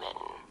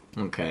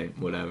human. Okay,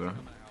 whatever.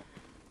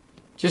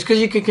 Just because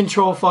you can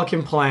control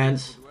fucking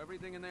plants,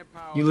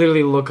 you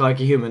literally look like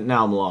a human.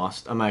 Now I'm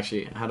lost. I'm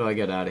actually... How do I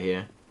get out of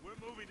here?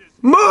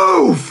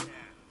 Move!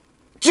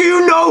 Do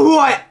you know who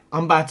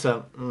I'm about to...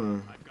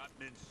 I've got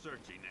men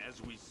searching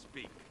as we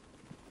speak.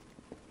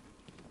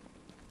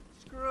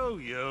 Screw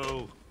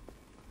you.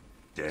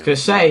 Damn Gonna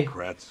say,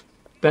 Democrats.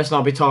 best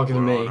not be talking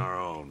to We're me. on our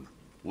own.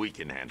 We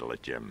can handle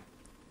it, Jim.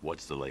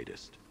 What's the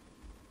latest?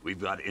 We've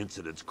got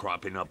incidents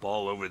cropping up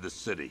all over the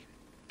city.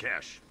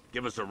 Cash,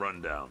 give us a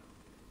rundown.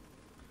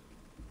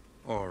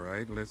 All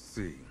right, let's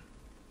see.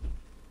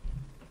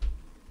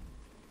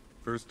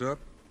 First up,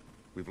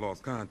 we've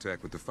lost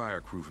contact with the fire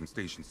crew from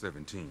Station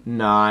 17.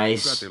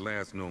 Nice. We've got their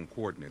last known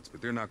coordinates,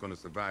 but they're not going to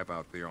survive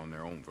out there on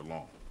their own for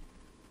long.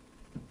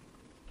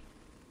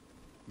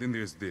 Then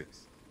there's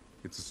this.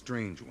 It's a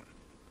strange one.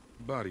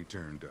 Body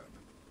turned up.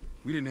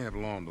 We didn't have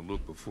long to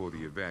look before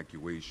the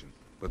evacuation,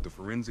 but the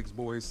forensics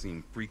boys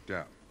seemed freaked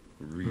out.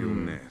 Real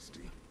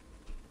nasty.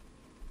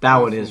 That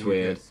one Also, is we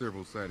weird. had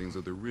several sightings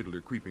of the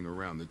Riddler creeping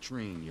around the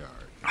train yard.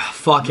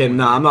 Fuck him.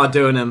 Nah, I'm not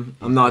doing him.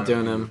 I'm not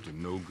doing him. To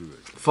no good.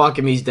 Fuck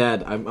him. He's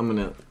dead. I'm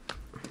gonna...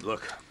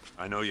 Look,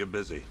 I know you're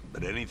busy,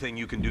 but anything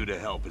you can do to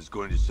help is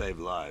going to save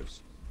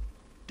lives.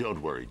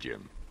 Don't worry,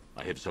 Jim.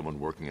 I have someone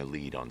working a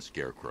lead on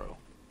Scarecrow.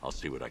 I'll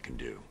see what I can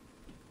do.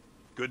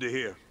 Good to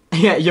hear.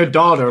 Yeah, your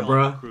daughter,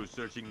 bruh. Crew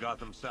searching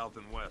Gotham South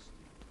and West.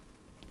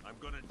 I'm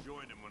gonna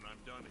join him when I'm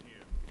done here.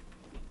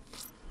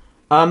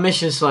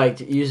 Mission select.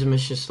 Use a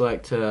mission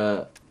select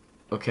to...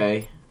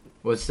 Okay.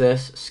 What's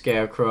this?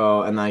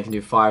 Scarecrow, and then I can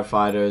do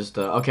firefighters.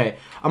 Okay,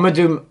 I'm gonna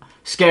do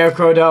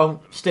Scarecrow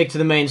though. Stick to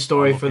the main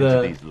story for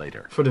the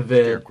vid.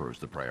 Scarecrow's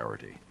the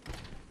priority.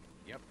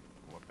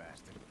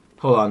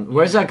 Hold on.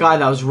 Where's that guy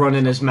that was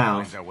running his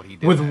mouth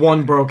with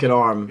one broken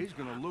arm?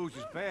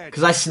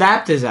 Because I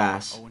snapped his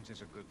ass.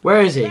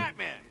 Where is he?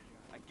 Batman,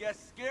 I guess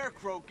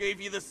Scarecrow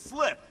gave you the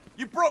slip.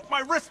 You broke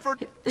my wrist for...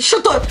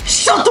 Shut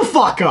the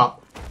fuck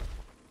up!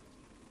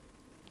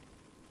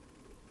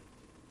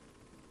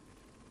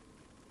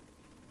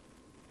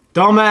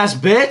 Dumbass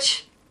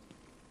bitch!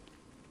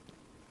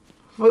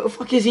 What the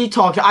fuck is he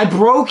talking? I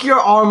broke your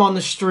arm on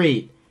the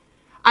street.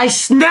 I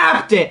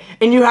snapped it!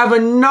 And you have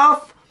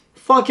enough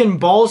fucking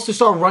balls to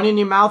start running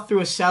your mouth through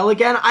a cell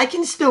again? I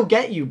can still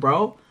get you,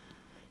 bro.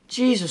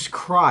 Jesus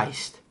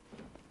Christ.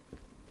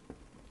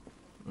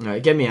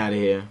 Alright, get me out of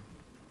here.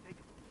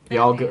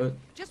 Y'all good?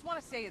 Just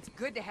want to say it's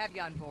good to have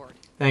you on board.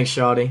 Thanks,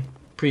 shawty.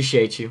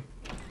 Appreciate you.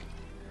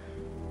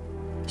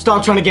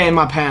 Stop trying to get in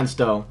my pants,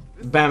 though.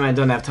 Batman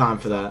doesn't have time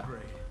for that.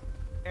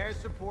 Air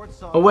support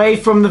Away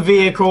from the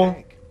vehicle.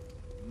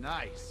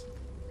 Nice.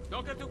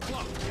 Don't get too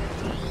close.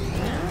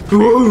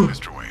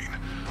 Mr. Wayne,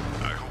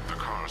 I hope the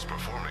car's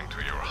performing to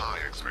your high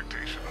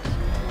expectations.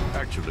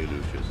 Actually,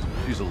 Lucius,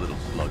 she's a little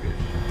sluggish.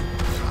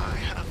 I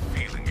had a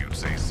feeling you'd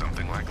say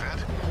something like that.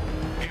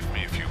 Give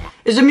me a few moments.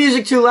 Is the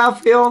music too loud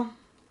for y'all?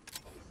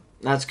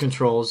 That's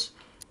controls.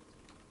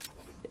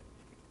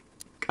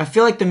 I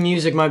feel like the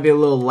music might be a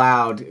little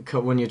loud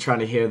when you're trying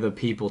to hear the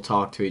people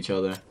talk to each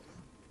other.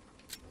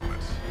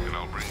 And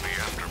I'll bring the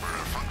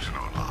afterburner function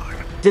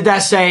online. Did that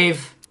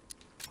save?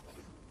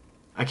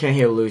 I can't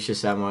hear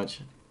Lucius that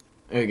much.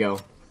 There you go.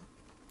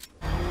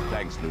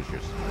 Thanks,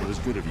 Lucius. It was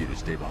good of you to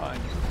stay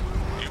behind.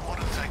 You want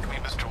to thank me,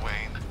 Mr.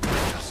 Wayne?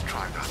 Just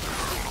try not to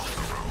hurl off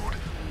the road.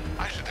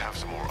 I should have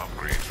some more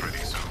upgrades ready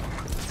soon.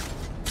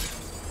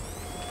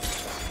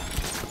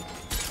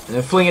 And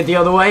then fling it the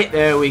other way.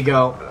 There we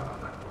go.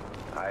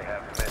 I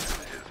have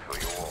messages for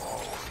you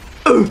all.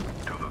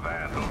 To the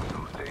vandals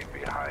who stayed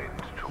behind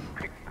to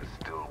pick the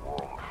still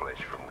warm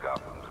flesh from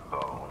Gotham's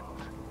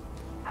bones.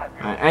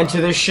 Alright,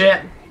 enter this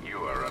shit. You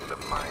are under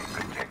my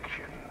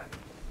protection.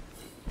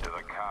 To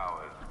the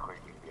cowards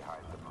quaking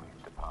behind the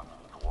police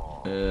department's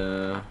wall.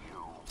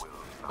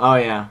 Oh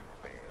yeah.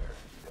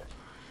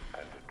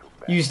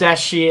 Use that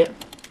shit.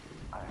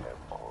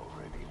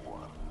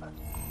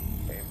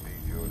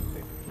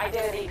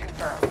 Identity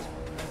confirmed.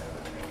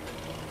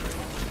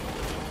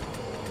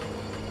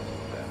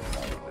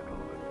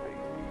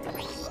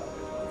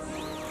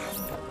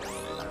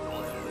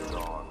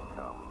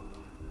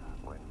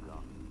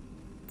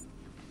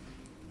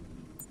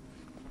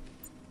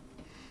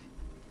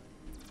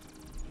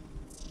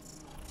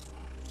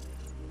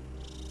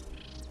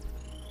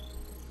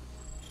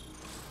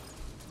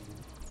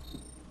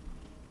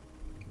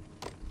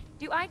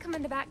 Do I come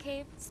in the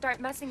Batcave, start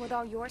messing with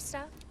all your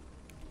stuff?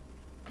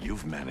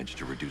 You've managed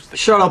to reduce the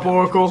Shut up,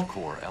 Oracle.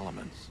 core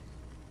elements.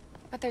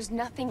 But there's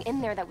nothing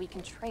in there that we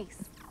can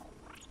trace.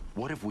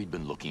 What if we'd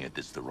been looking at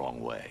this the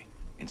wrong way?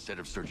 Instead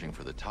of searching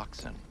for the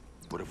toxin,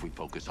 what if we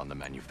focus on the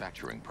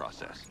manufacturing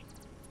process?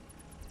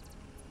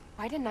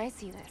 Why didn't I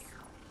see this?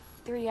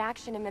 The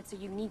reaction emits a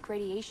unique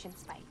radiation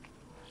spike.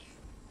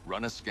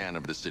 Run a scan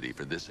of the city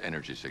for this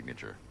energy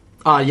signature.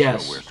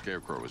 Yes. Where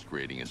Scarecrow is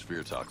creating his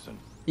fear toxin.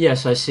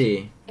 Yes, I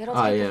see. It'll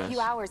take a few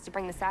hours to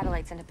bring the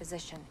satellites into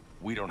position.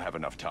 We don't have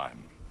enough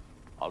time.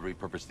 I'll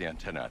repurpose the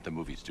antenna at the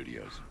movie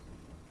studios.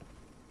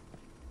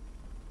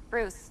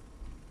 Bruce,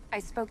 I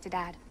spoke to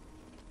Dad.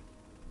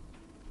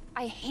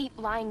 I hate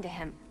lying to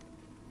him.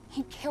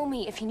 He'd kill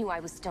me if he knew I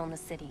was still in the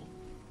city.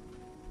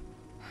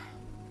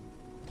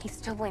 He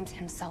still blames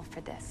himself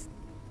for this.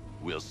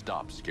 We'll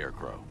stop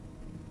Scarecrow.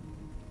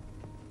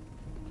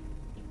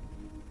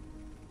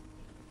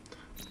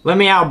 Let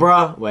me out,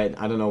 bruh. Wait,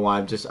 I don't know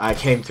why. I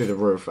came through the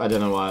roof. I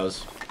don't know why I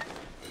was.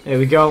 There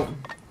we go.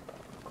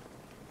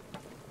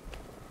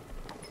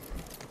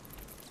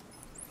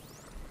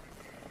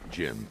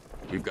 Jim,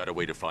 we've got a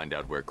way to find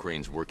out where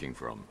Crane's working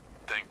from.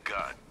 Thank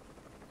God.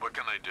 What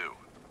can I do?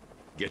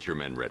 Get your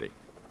men ready.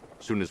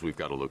 Soon as we've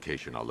got a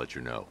location, I'll let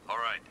you know. All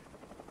right.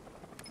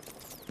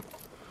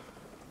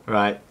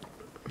 Right.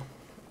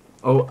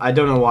 Oh, I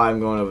don't know why I'm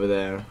going over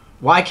there.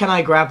 Why can't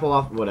I grapple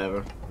off?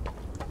 Whatever.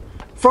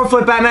 Front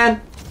flip,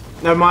 Batman!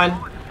 Never mind.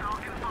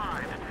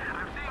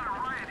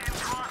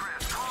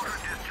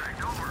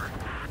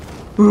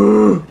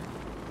 Ooh!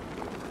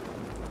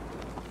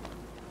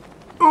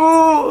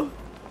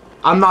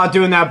 I'm not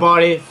doing that,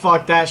 buddy.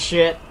 Fuck that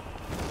shit.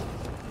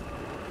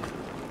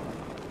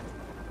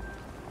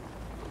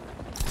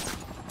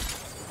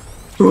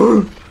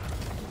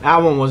 That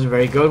one wasn't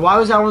very good. Why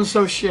was that one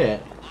so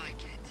shit?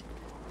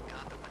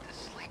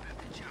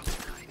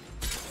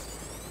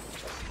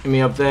 Get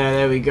me up there.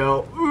 There we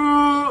go.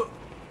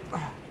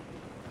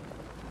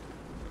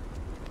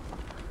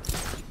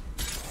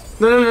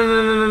 No, no, no,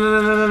 no, no,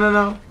 no, no, no, no,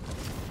 no.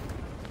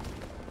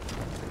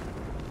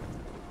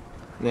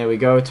 There we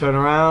go. Turn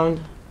around.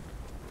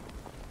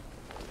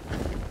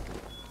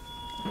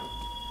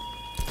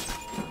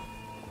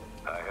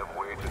 I have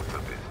waited for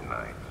this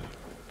night,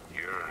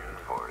 yearned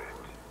for it.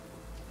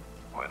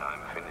 When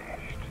I'm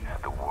finished,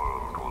 the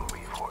world will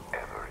be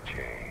forever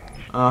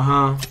changed.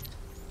 Uh-huh.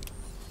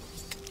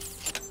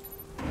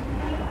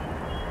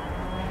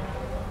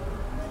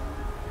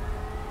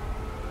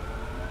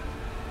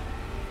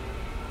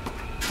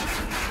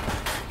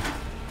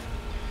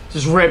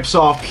 Just rips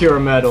off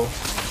pure metal.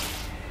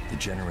 The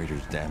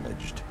generator's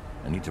damaged.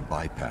 I need to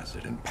bypass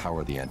it and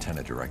power the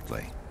antenna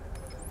directly.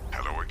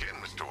 Hello again,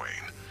 Mr.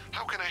 Wayne.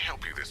 How can I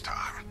help you this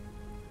time?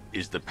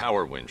 Is the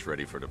power winch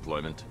ready for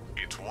deployment?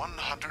 It's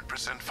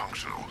 100%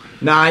 functional.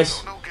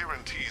 Nice. No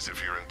guarantees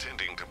if you're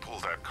intending to pull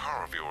that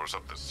car of yours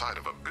up the side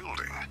of a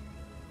building.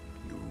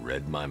 You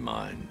read my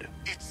mind.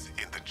 It's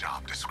in the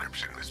job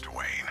description, Mr.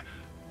 Wayne.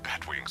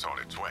 Batwing's on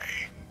its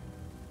way.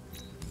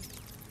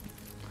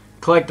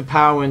 Collect the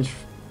power winch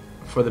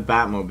for the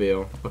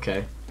Batmobile.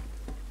 Okay.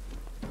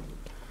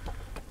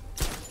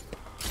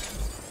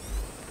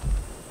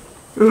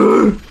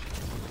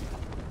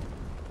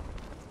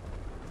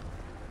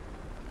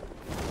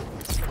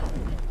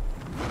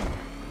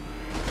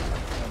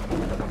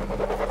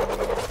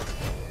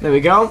 There we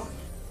go.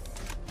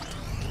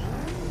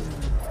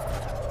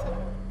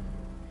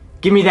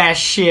 Give me that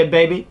shit,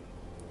 baby.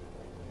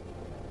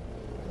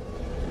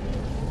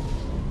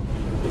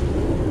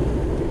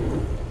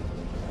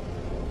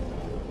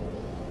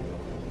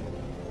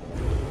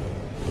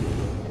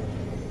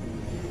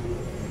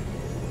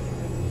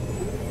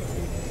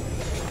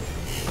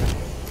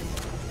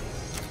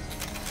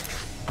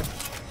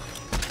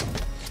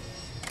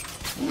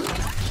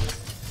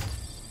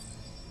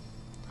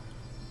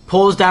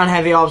 Pulls down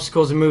heavy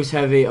obstacles, removes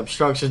heavy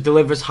obstructions,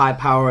 delivers high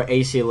power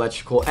AC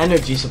electrical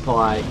energy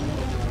supply.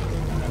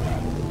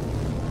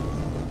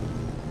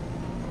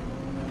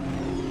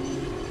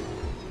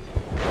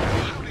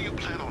 How do you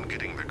plan on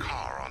getting the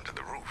car onto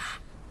the roof?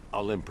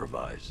 I'll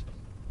improvise.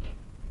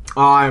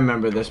 Oh, I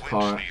remember this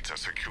part. Winch needs a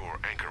secure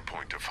anchor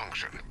point to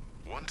function.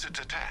 Once it's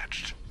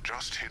attached,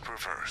 just hit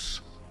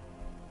reverse.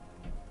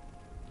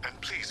 And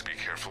please be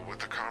careful with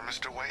the car,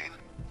 Mr. Wayne.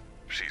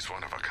 She's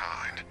one of a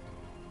kind.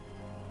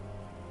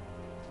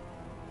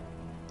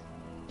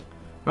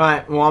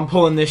 Right, well, I'm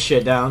pulling this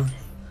shit down.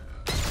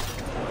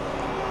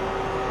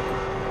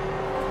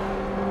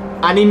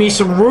 I need me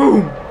some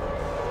room.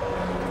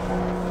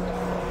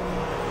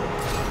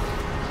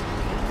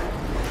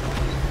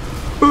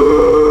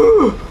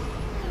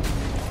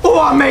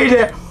 Oh, I made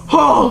it.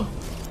 Oh,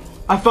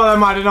 I thought that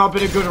might have not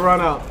been a good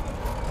run up.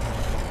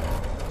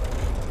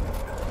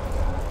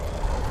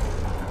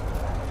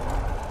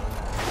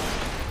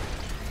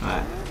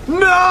 Alright.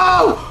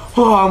 No!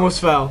 Oh, I almost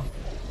fell.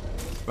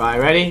 Right,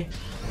 ready?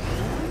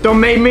 Don't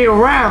make me a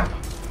ramp!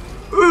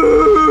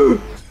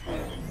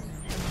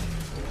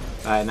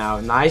 Alright, now,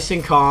 nice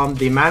and calm.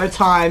 The amount of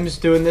times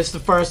doing this the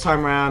first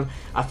time around,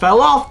 I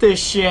fell off this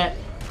shit.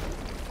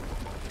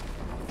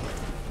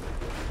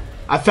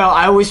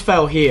 I always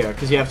fell here,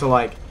 because you have to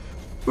like...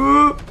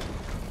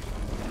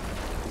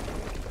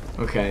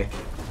 Okay.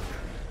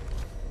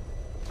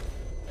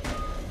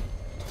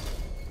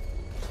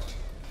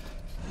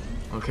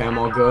 Okay, I'm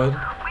all good.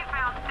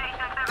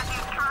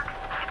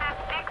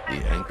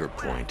 The anchor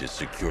point is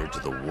secured to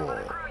the wall.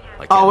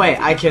 Oh wait,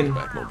 I can.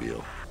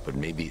 Batmobile, but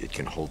maybe it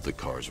can hold the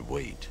car's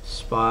weight.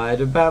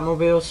 Spider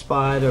Batmobile,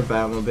 Spider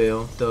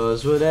Batmobile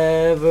does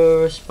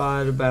whatever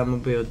Spider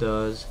Batmobile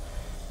does.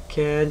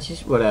 Can't you?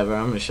 Whatever.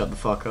 I'm gonna shut the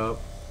fuck up.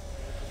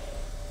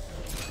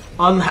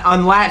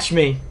 Unlatch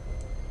me.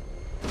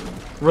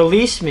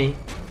 Release me.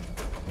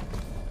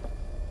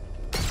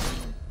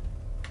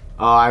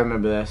 Oh, I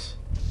remember this.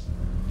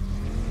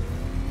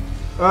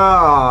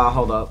 Ah,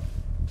 hold up.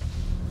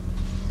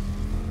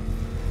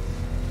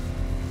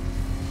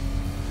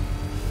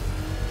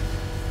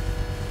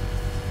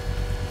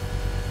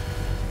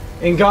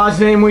 In God's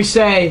name we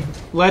say,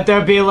 let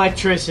there be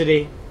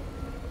electricity.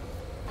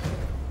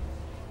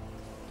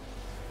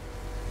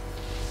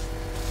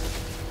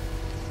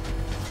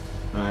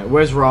 Alright,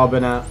 where's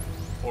Robin at?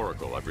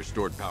 Oracle, I've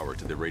restored power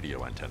to the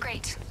radio antenna.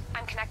 Great.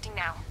 I'm connecting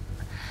now.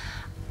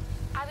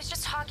 I was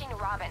just talking to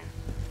Robin.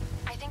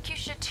 I think you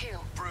should too.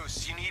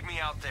 Bruce, you need me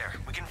out there.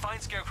 We can find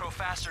Scarecrow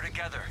faster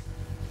together.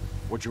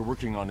 What you're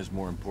working on is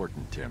more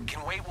important, Tim.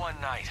 Can wait one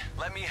night.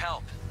 Let me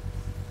help.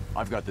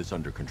 I've got this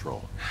under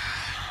control.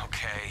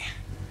 Okay.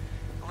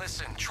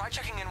 Listen, try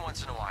checking in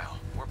once in a while.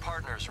 We're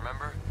partners,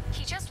 remember?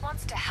 He just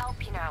wants to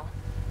help, you know.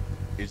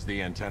 Is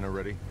the antenna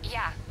ready?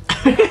 Yeah.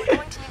 I'm going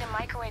to need a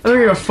microwave I don't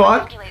give a to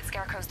fuck. calculate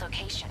Scarecrow's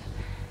location.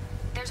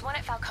 There's one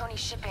at Falcone's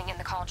shipping in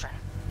the Cauldron.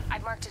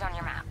 I've marked it on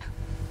your map.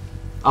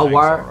 I'll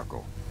wire.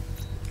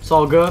 It's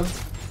all good.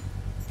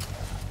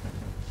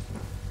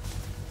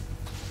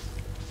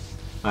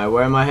 Alright,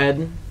 where am I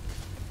heading?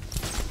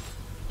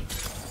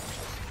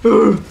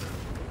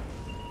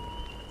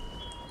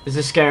 Is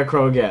this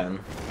Scarecrow again?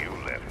 You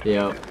left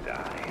Yep. him to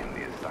die in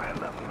the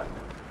asylum,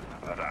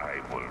 but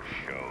I will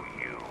show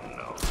you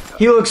no.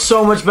 He looks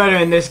so much better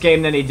in this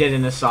game than he did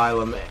in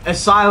Asylum.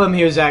 Asylum,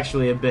 he was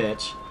actually a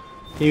bitch.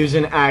 He was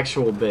an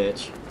actual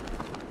bitch.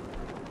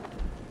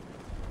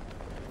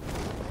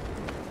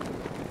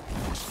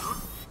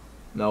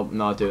 Nope,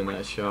 not doing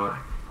that shot.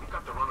 We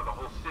got the run of the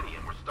whole city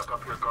and we're stuck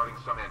up here guarding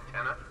some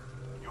antenna.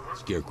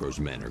 Scarecrow's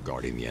men are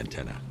guarding the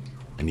antenna.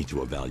 I need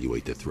to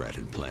evaluate the threat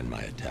and plan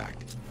my attack.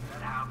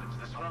 That happens,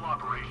 this whole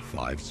operation.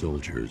 5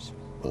 soldiers,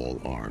 all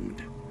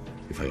armed.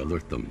 If I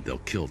alert them, they'll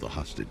kill the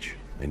hostage.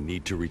 I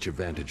need to reach a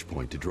vantage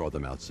point to draw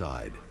them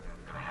outside.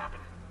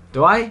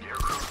 Do I?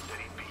 Scarecrow said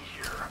he'd be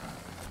here.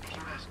 If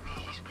you ask me,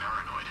 he's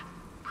paranoid.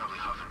 Probably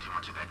huffing too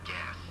much of that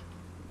gas.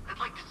 I'd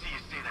like to see you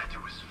say that to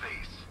his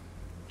face.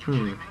 You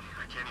kidding me?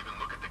 I can't even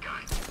look at the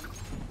guy.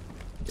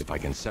 If I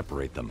can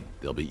separate them,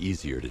 they'll be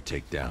easier to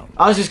take down.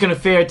 I was just gonna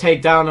fear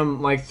take down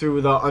him like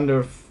through the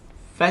under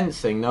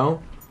fencing,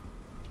 no?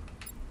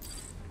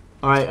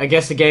 Alright, I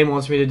guess the game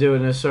wants me to do it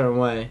in a certain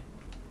way.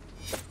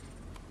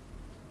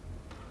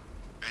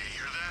 Hey,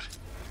 hear that?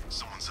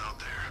 Someone's out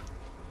there.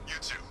 You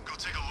two, go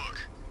take a look.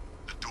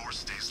 The door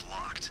stays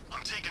locked.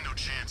 I'm taking no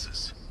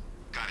chances.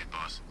 Got it,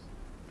 boss.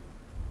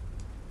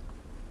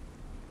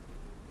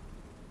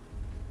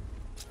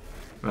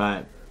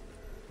 Right.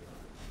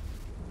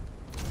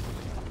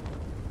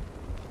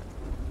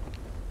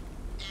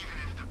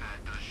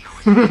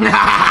 Come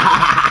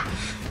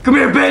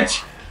here,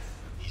 bitch!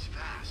 He's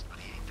fast, but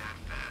he ain't that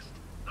fast.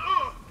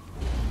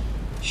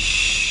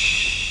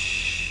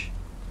 Shh.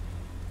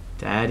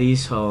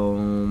 Daddy's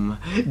home.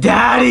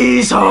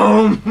 Daddy's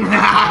home!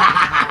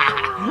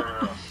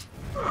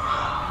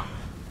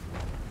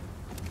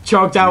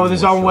 Choked out with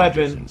his own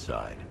weapon.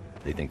 Inside.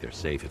 They think they're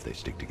safe if they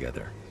stick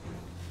together.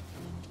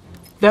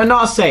 They're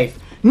not safe.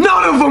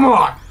 None of them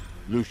are!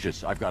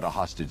 Lucius, I've got a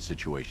hostage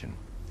situation.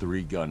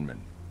 3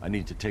 gunmen. I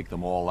need to take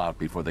them all out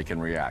before they can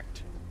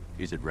react.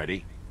 Is it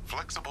ready?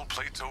 Flexible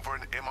plates over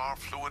an MR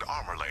fluid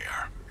armor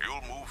layer.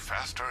 You'll move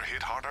faster,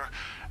 hit harder,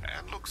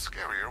 and look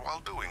scarier while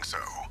doing so.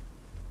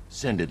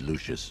 Send it,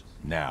 Lucius.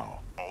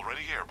 Now.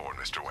 Already airborne,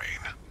 Mr.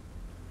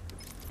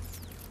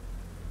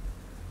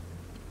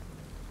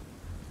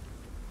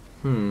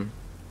 Wayne.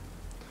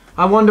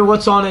 I wonder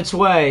what's on its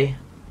way.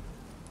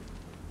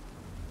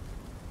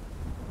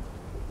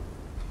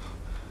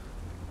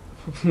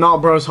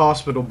 Not bro's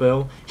hospital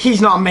bill.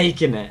 He's not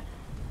making it.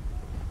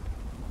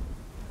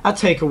 I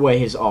take away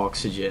his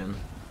oxygen.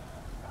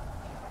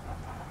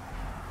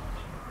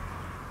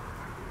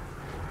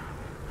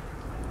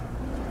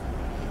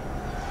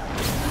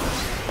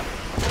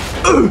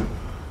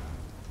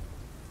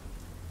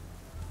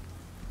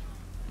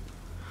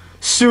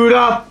 Suit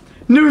up.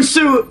 New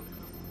suit.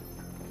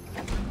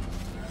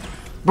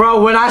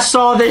 Bro, when I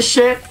saw this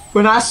shit,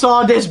 when I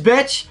saw this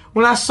bitch,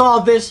 when I saw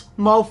this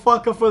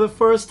motherfucker for the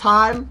first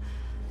time,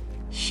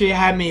 she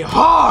had me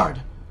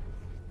hard.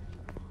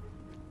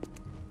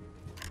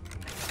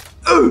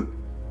 Ooh.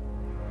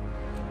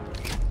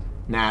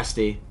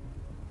 Nasty.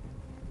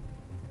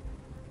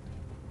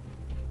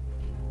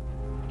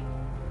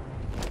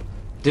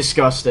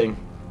 Disgusting.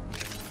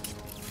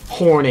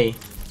 Horny.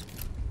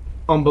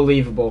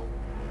 Unbelievable.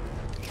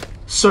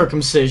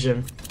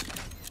 Circumcision.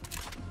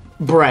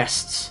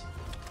 Breasts.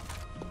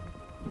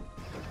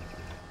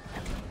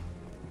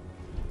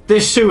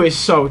 This suit is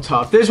so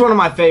tough. This is one of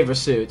my favorite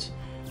suits.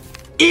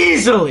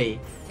 Easily.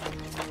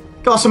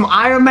 Got some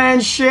Iron Man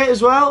shit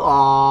as well.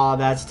 Aw,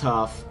 that's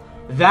tough.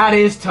 That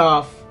is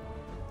tough.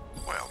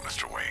 Well,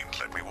 Mr. Wayne,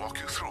 let me walk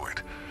you through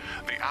it.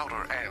 The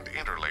outer and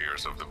inner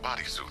layers of the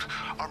bodysuit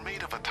are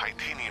made of a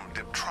titanium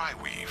dip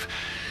tri-weave.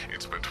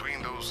 It's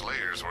between those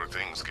layers where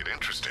things get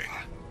interesting.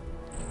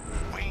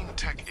 Wayne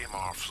Tech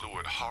MR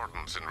fluid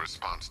hardens in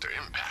response to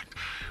impact.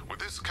 With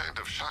this kind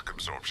of shock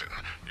absorption,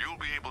 you'll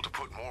be able to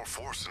put more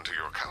force into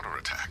your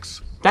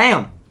counterattacks.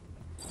 Damn.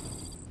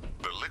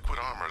 The liquid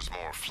armor's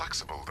more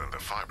flexible than the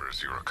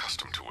fibers you're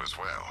accustomed to as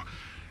well.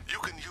 You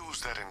can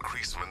use that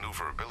increased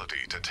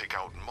maneuverability to take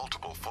out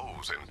multiple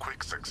foes in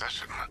quick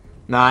succession.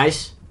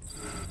 Nice.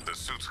 The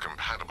suit's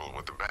compatible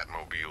with the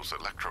Batmobile's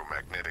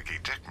electromagnetic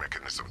eject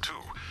mechanism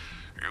too.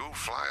 You'll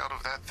fly out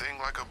of that thing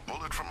like a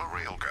bullet from a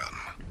railgun.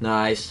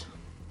 Nice.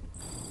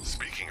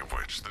 Speaking of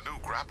which, the new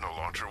grapnel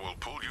launcher will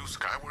pull you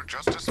skyward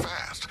just as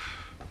fast.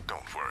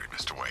 Don't worry,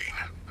 Mr.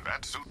 Wayne.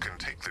 That suit can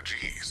take the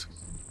G's.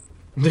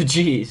 The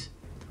G's.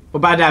 What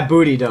about that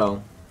booty,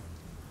 though?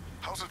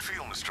 How's it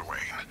feel, Mr. Wayne?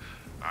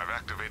 I've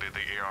activated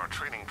the AR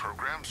training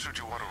program should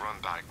you want to run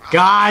diagnostics.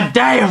 God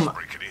damn!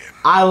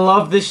 I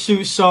love this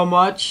suit so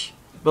much.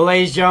 But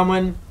ladies and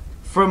gentlemen,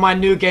 for my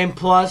new game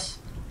plus,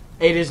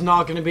 it is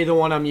not going to be the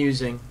one I'm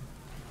using.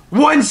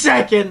 1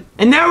 second!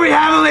 And there we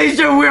have it, ladies and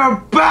gentlemen. We are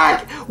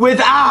back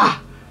with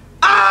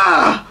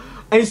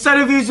Instead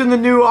of using the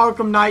new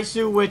Arkham Knight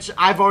suit, which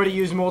I've already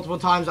used multiple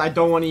times, I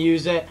don't want to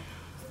use it.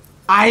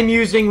 I'm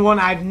using one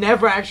I've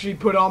never actually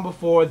put on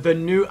before. The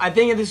new, I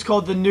think it is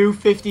called the new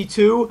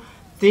 52.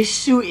 This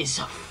suit is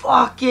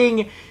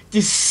fucking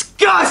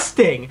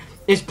disgusting.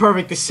 It's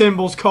perfect. The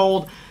symbol's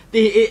cold.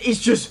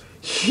 It's just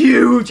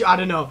huge. I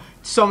don't know.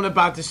 Something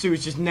about the suit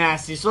is just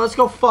nasty. So let's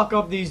go fuck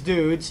up these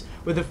dudes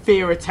with a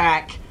fear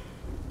attack.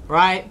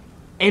 Right?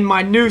 In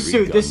my new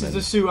suit. This is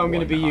the suit I'm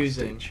going to be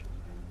using.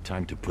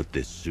 Time to put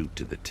this suit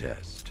to the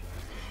test.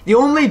 The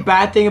only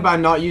bad thing about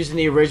not using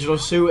the original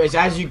suit is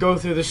as you go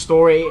through the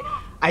story,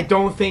 I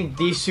don't think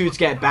these suits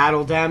get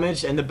battle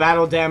damage, and the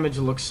battle damage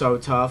looks so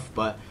tough,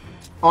 but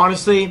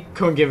honestly,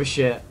 couldn't give a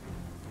shit.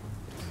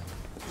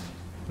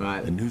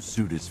 Right. The new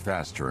suit is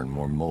faster and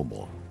more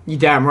mobile. You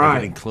damn right.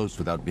 By getting close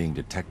without being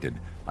detected,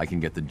 I can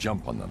get the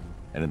jump on them,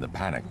 and in the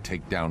panic,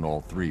 take down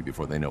all three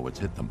before they know what's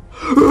hit them.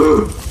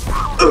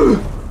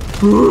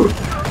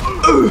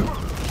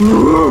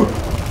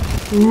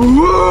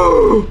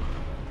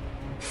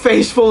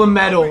 Face full of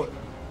metal.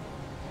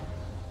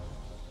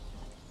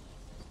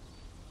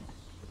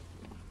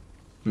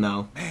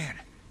 No. Man,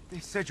 they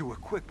said you were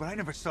quick, but I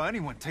never saw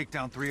anyone take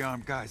down 3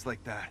 armed guys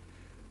like that.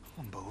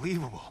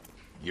 Unbelievable.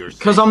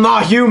 Because I'm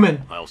not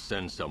human. I'll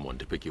send someone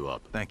to pick you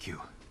up. Thank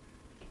you.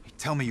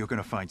 Tell me you're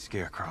gonna find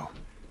Scarecrow.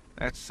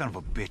 That son of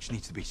a bitch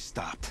needs to be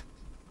stopped.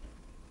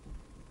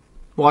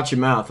 Watch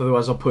your mouth,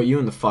 otherwise I'll put you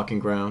in the fucking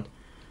ground.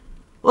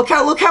 Look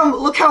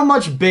how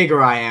much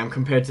bigger I am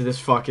compared to this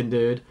fucking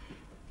dude.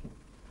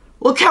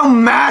 Look how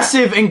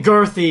massive and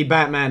girthy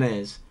Batman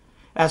is.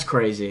 That's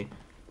crazy.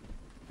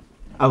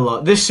 I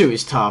love this suit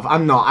is tough. I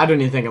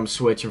don't even think I'm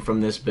switching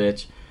from this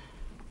bitch.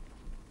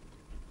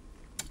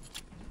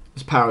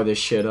 Let's power this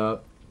shit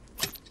up.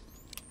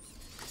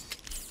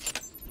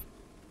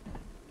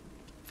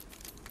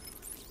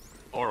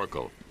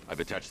 Oracle, I've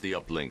attached the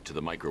uplink to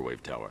the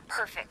microwave tower.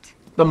 Perfect.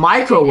 The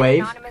microwave?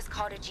 An anonymous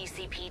call to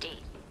GCPD.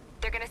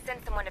 They're gonna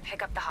send someone to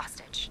pick up the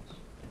hostage.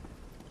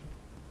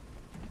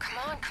 Come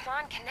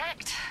on,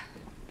 connect.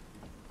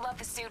 Love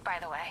the suit, by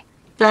the way.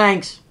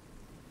 Thanks.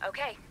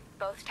 Okay,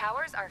 both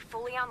towers are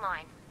fully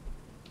online.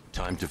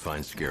 Time to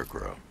find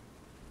Scarecrow.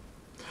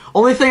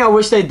 Only thing I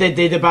wish they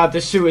did about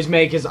this suit is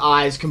make his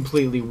eyes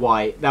completely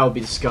white. That would be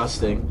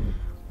disgusting.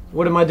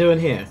 What am I doing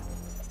here?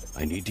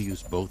 I need to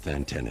use both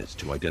antennas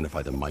to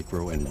identify the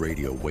micro and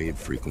radio wave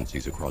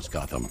frequencies across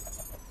Gotham.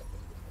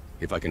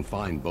 If I can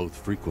find both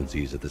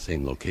frequencies at the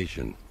same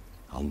location,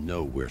 I'll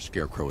know where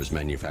Scarecrow is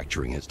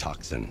manufacturing his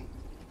toxin.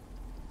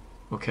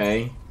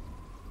 Okay.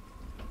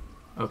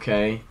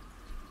 Okay.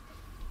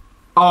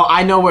 Oh,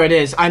 I know where it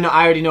is. I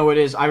already know where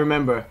it is. I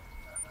remember.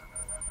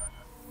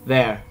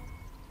 There.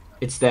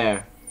 It's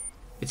there.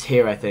 It's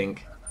here, I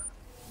think.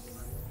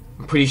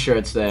 I'm pretty sure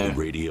it's there. The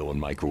radio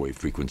and microwave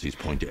frequencies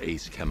point to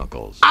Ace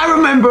Chemicals. I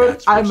remember.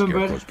 That's where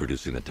Scarecrow's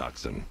producing the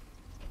toxin.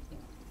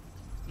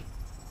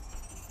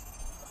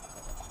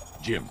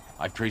 Jim,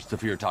 I've traced the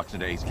fear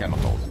toxin to Ace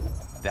Chemicals.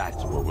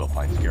 That's where we'll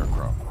find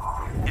Scarecrow.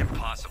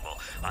 Impossible.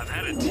 I've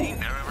had a team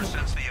there ever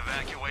since the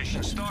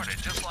evacuation started,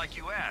 just like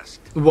you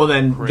asked. Well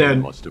then,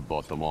 Crane must have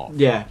bought them all.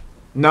 Yeah.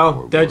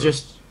 No, they're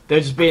just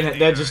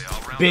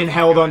being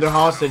held under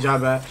hostage, I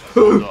bet.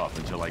 Hold off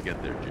until I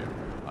get there, Jim.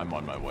 I'm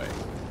on my way.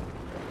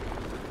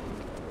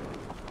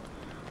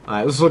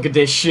 Alright, let's look at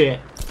this shit.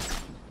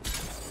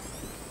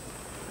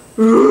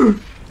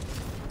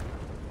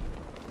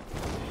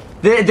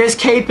 This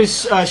cape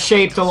is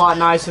shaped a lot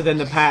nicer than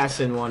the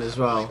passing one as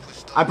well.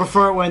 I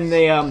prefer it when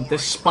the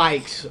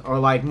spikes are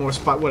like more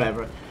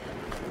whatever.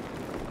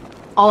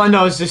 All I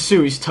know is this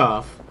suit is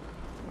tough.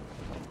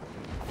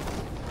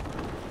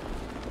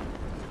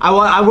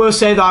 I will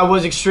say though, I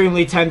was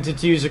extremely tempted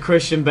to use a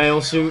Christian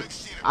Bale suit.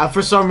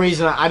 For some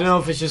reason, I don't know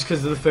if it's just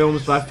because of the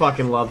films, but I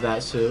fucking love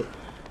that suit.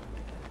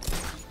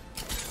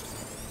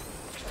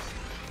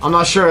 I'm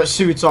not sure it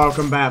suits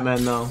Arkham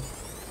Batman though.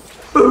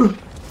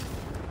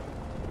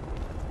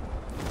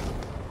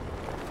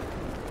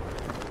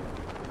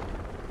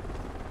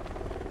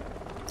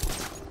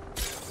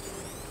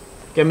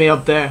 Get me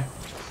up there.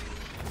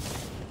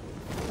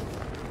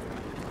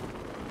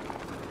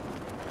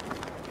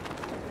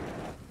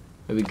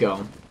 There we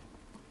go.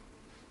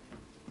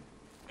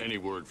 Any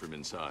word from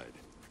inside?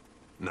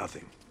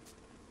 Nothing.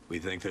 We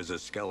think there's a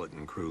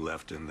skeleton crew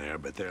left in there,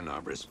 but they're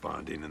not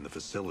responding and the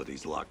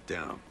facility's locked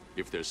down.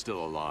 If they're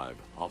still alive,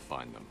 I'll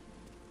find them.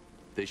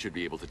 They should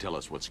be able to tell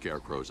us what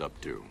Scarecrow's up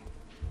to.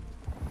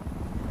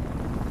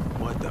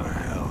 What the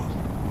hell?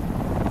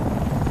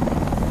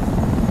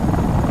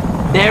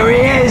 There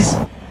he is!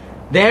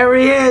 There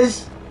he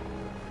is!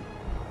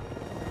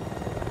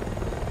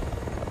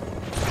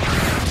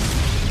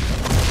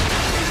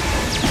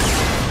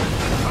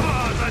 Come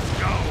on, let's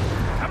go!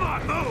 Come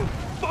on, move!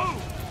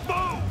 Move!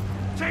 Move!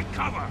 Take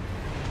cover!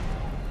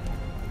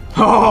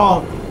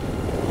 Oh!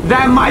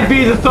 That might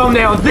be the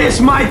thumbnail! This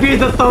might be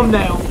the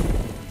thumbnail!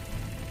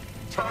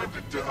 Time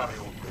to die,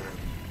 old man.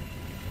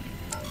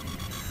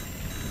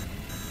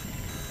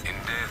 In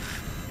death,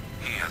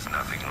 he has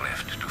nothing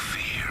left to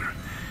fear.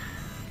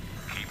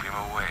 Keep him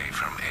away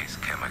from Ace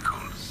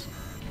Chemicals.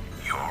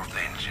 Your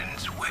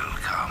vengeance will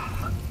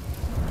come.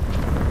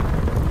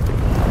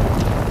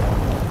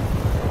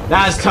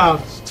 That's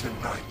tough.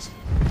 Tonight.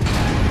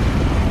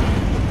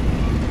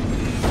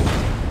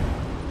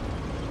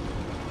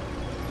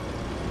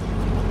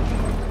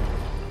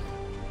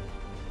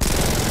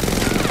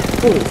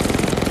 Ooh.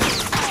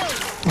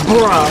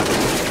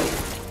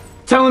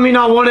 Bruh. Telling me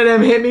not one of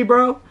them hit me,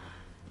 bro?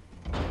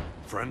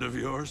 Friend of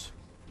yours?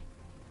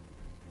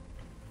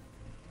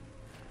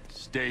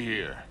 Stay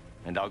here,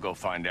 and I'll go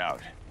find out.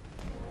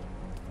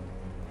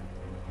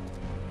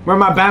 Where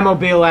my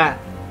Batmobile at?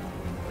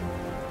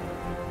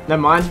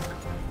 Never mind.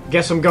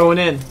 Guess I'm going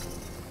in.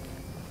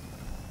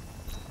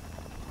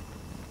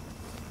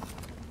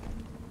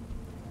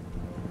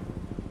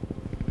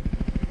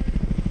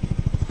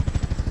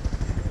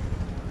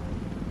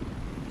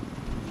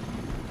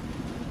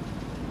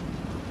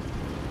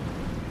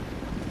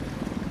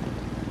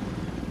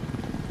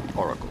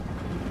 Oracle.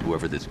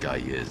 Whoever this guy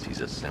is,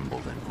 he's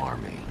assembled an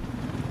army.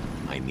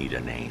 I need a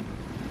name.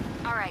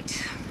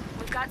 Alright,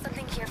 we've got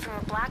something here from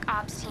a black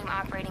ops team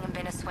operating in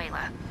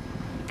Venezuela.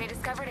 They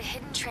discovered a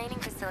hidden training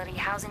facility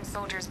housing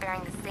soldiers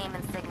bearing the same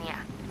insignia.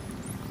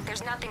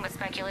 There's nothing but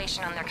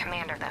speculation on their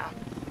commander, though.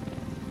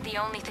 The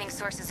only thing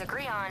sources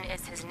agree on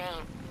is his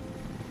name.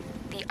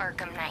 The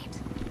Arkham Knight.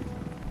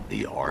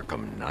 The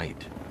Arkham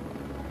Knight?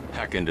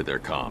 Hack into their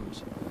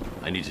comms.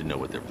 I need to know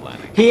what they're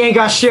planning. He ain't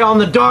got shit on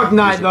the Dark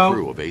Knight, There's though. a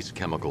crew of Ace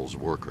Chemicals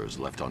workers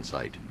left on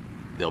site.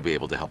 They'll be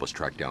able to help us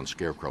track down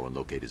Scarecrow and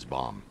locate his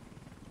bomb.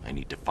 I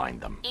need to find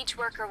them. Each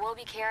worker will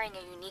be carrying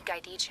a unique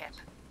ID chip.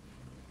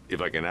 If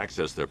I can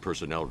access their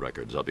personnel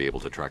records, I'll be able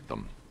to track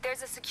them.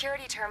 There's a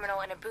security terminal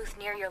in a booth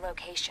near your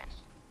location.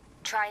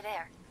 Try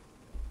there.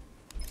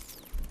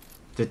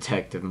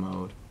 Detective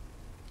mode.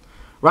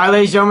 Right,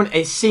 ladies and gentlemen,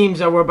 it seems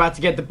that we're about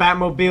to get the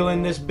Batmobile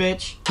in this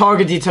bitch.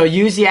 Target detail.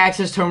 Use the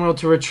access terminal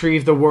to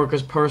retrieve the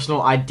worker's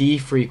personal ID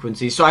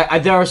frequency. So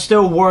there are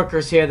still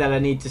workers here that I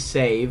need to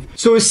save.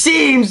 So it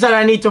seems that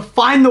I need to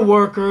find the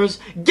workers,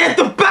 get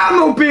the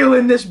Batmobile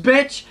in this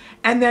bitch,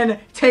 and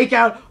then take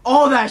out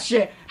all that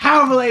shit.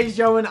 However, ladies and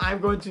gentlemen, I'm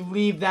going to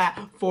leave that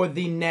for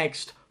the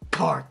next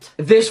part.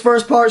 This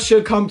first part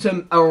should come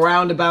to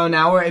around about an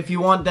hour. If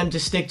you want them to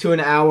stick to an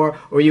hour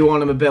or you want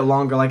them a bit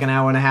longer, like an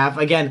hour and a half,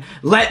 again,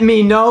 let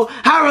me know.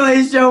 However,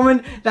 ladies and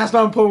gentlemen, that's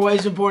not important. What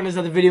is important is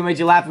that the video made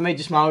you laugh and made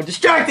you smile or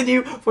distracted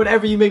you for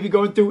whatever you may be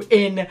going through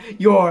in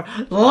your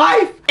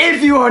life.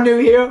 If you are new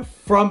here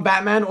from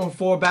Batman or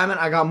for Batman,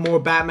 I got more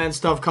Batman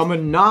stuff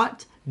coming.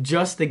 Not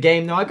just the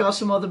game. No, I got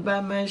some other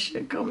Batman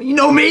shit coming. You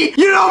know me!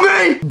 You know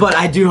me! But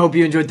I do hope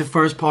you enjoyed the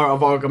first part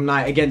of Arkham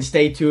Knight. Again,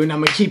 stay tuned. I'm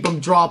gonna keep them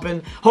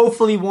dropping.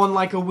 Hopefully one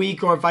like a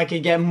week, or if I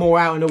could get more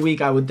out in a week,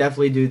 I would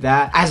definitely do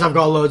that. As I've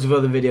got loads of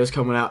other videos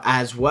coming out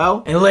as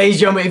well. And ladies and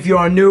gentlemen, if you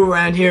are new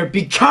around here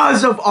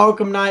because of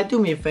Arkham Knight, do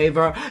me a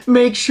favor.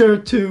 Make sure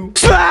to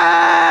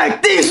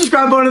smack the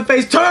subscribe button in the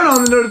face. Turn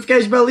on the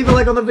notification bell. Leave a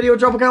like on the video.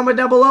 Drop a comment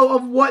down below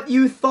of what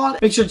you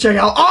thought. Make sure to check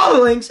out all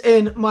the links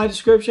in my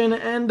description.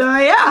 And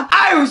yeah,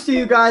 I will see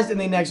you guys in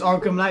the next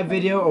Arkham Knight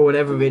video or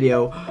whatever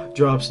video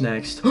drops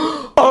next.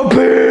 A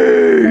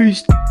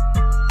beast!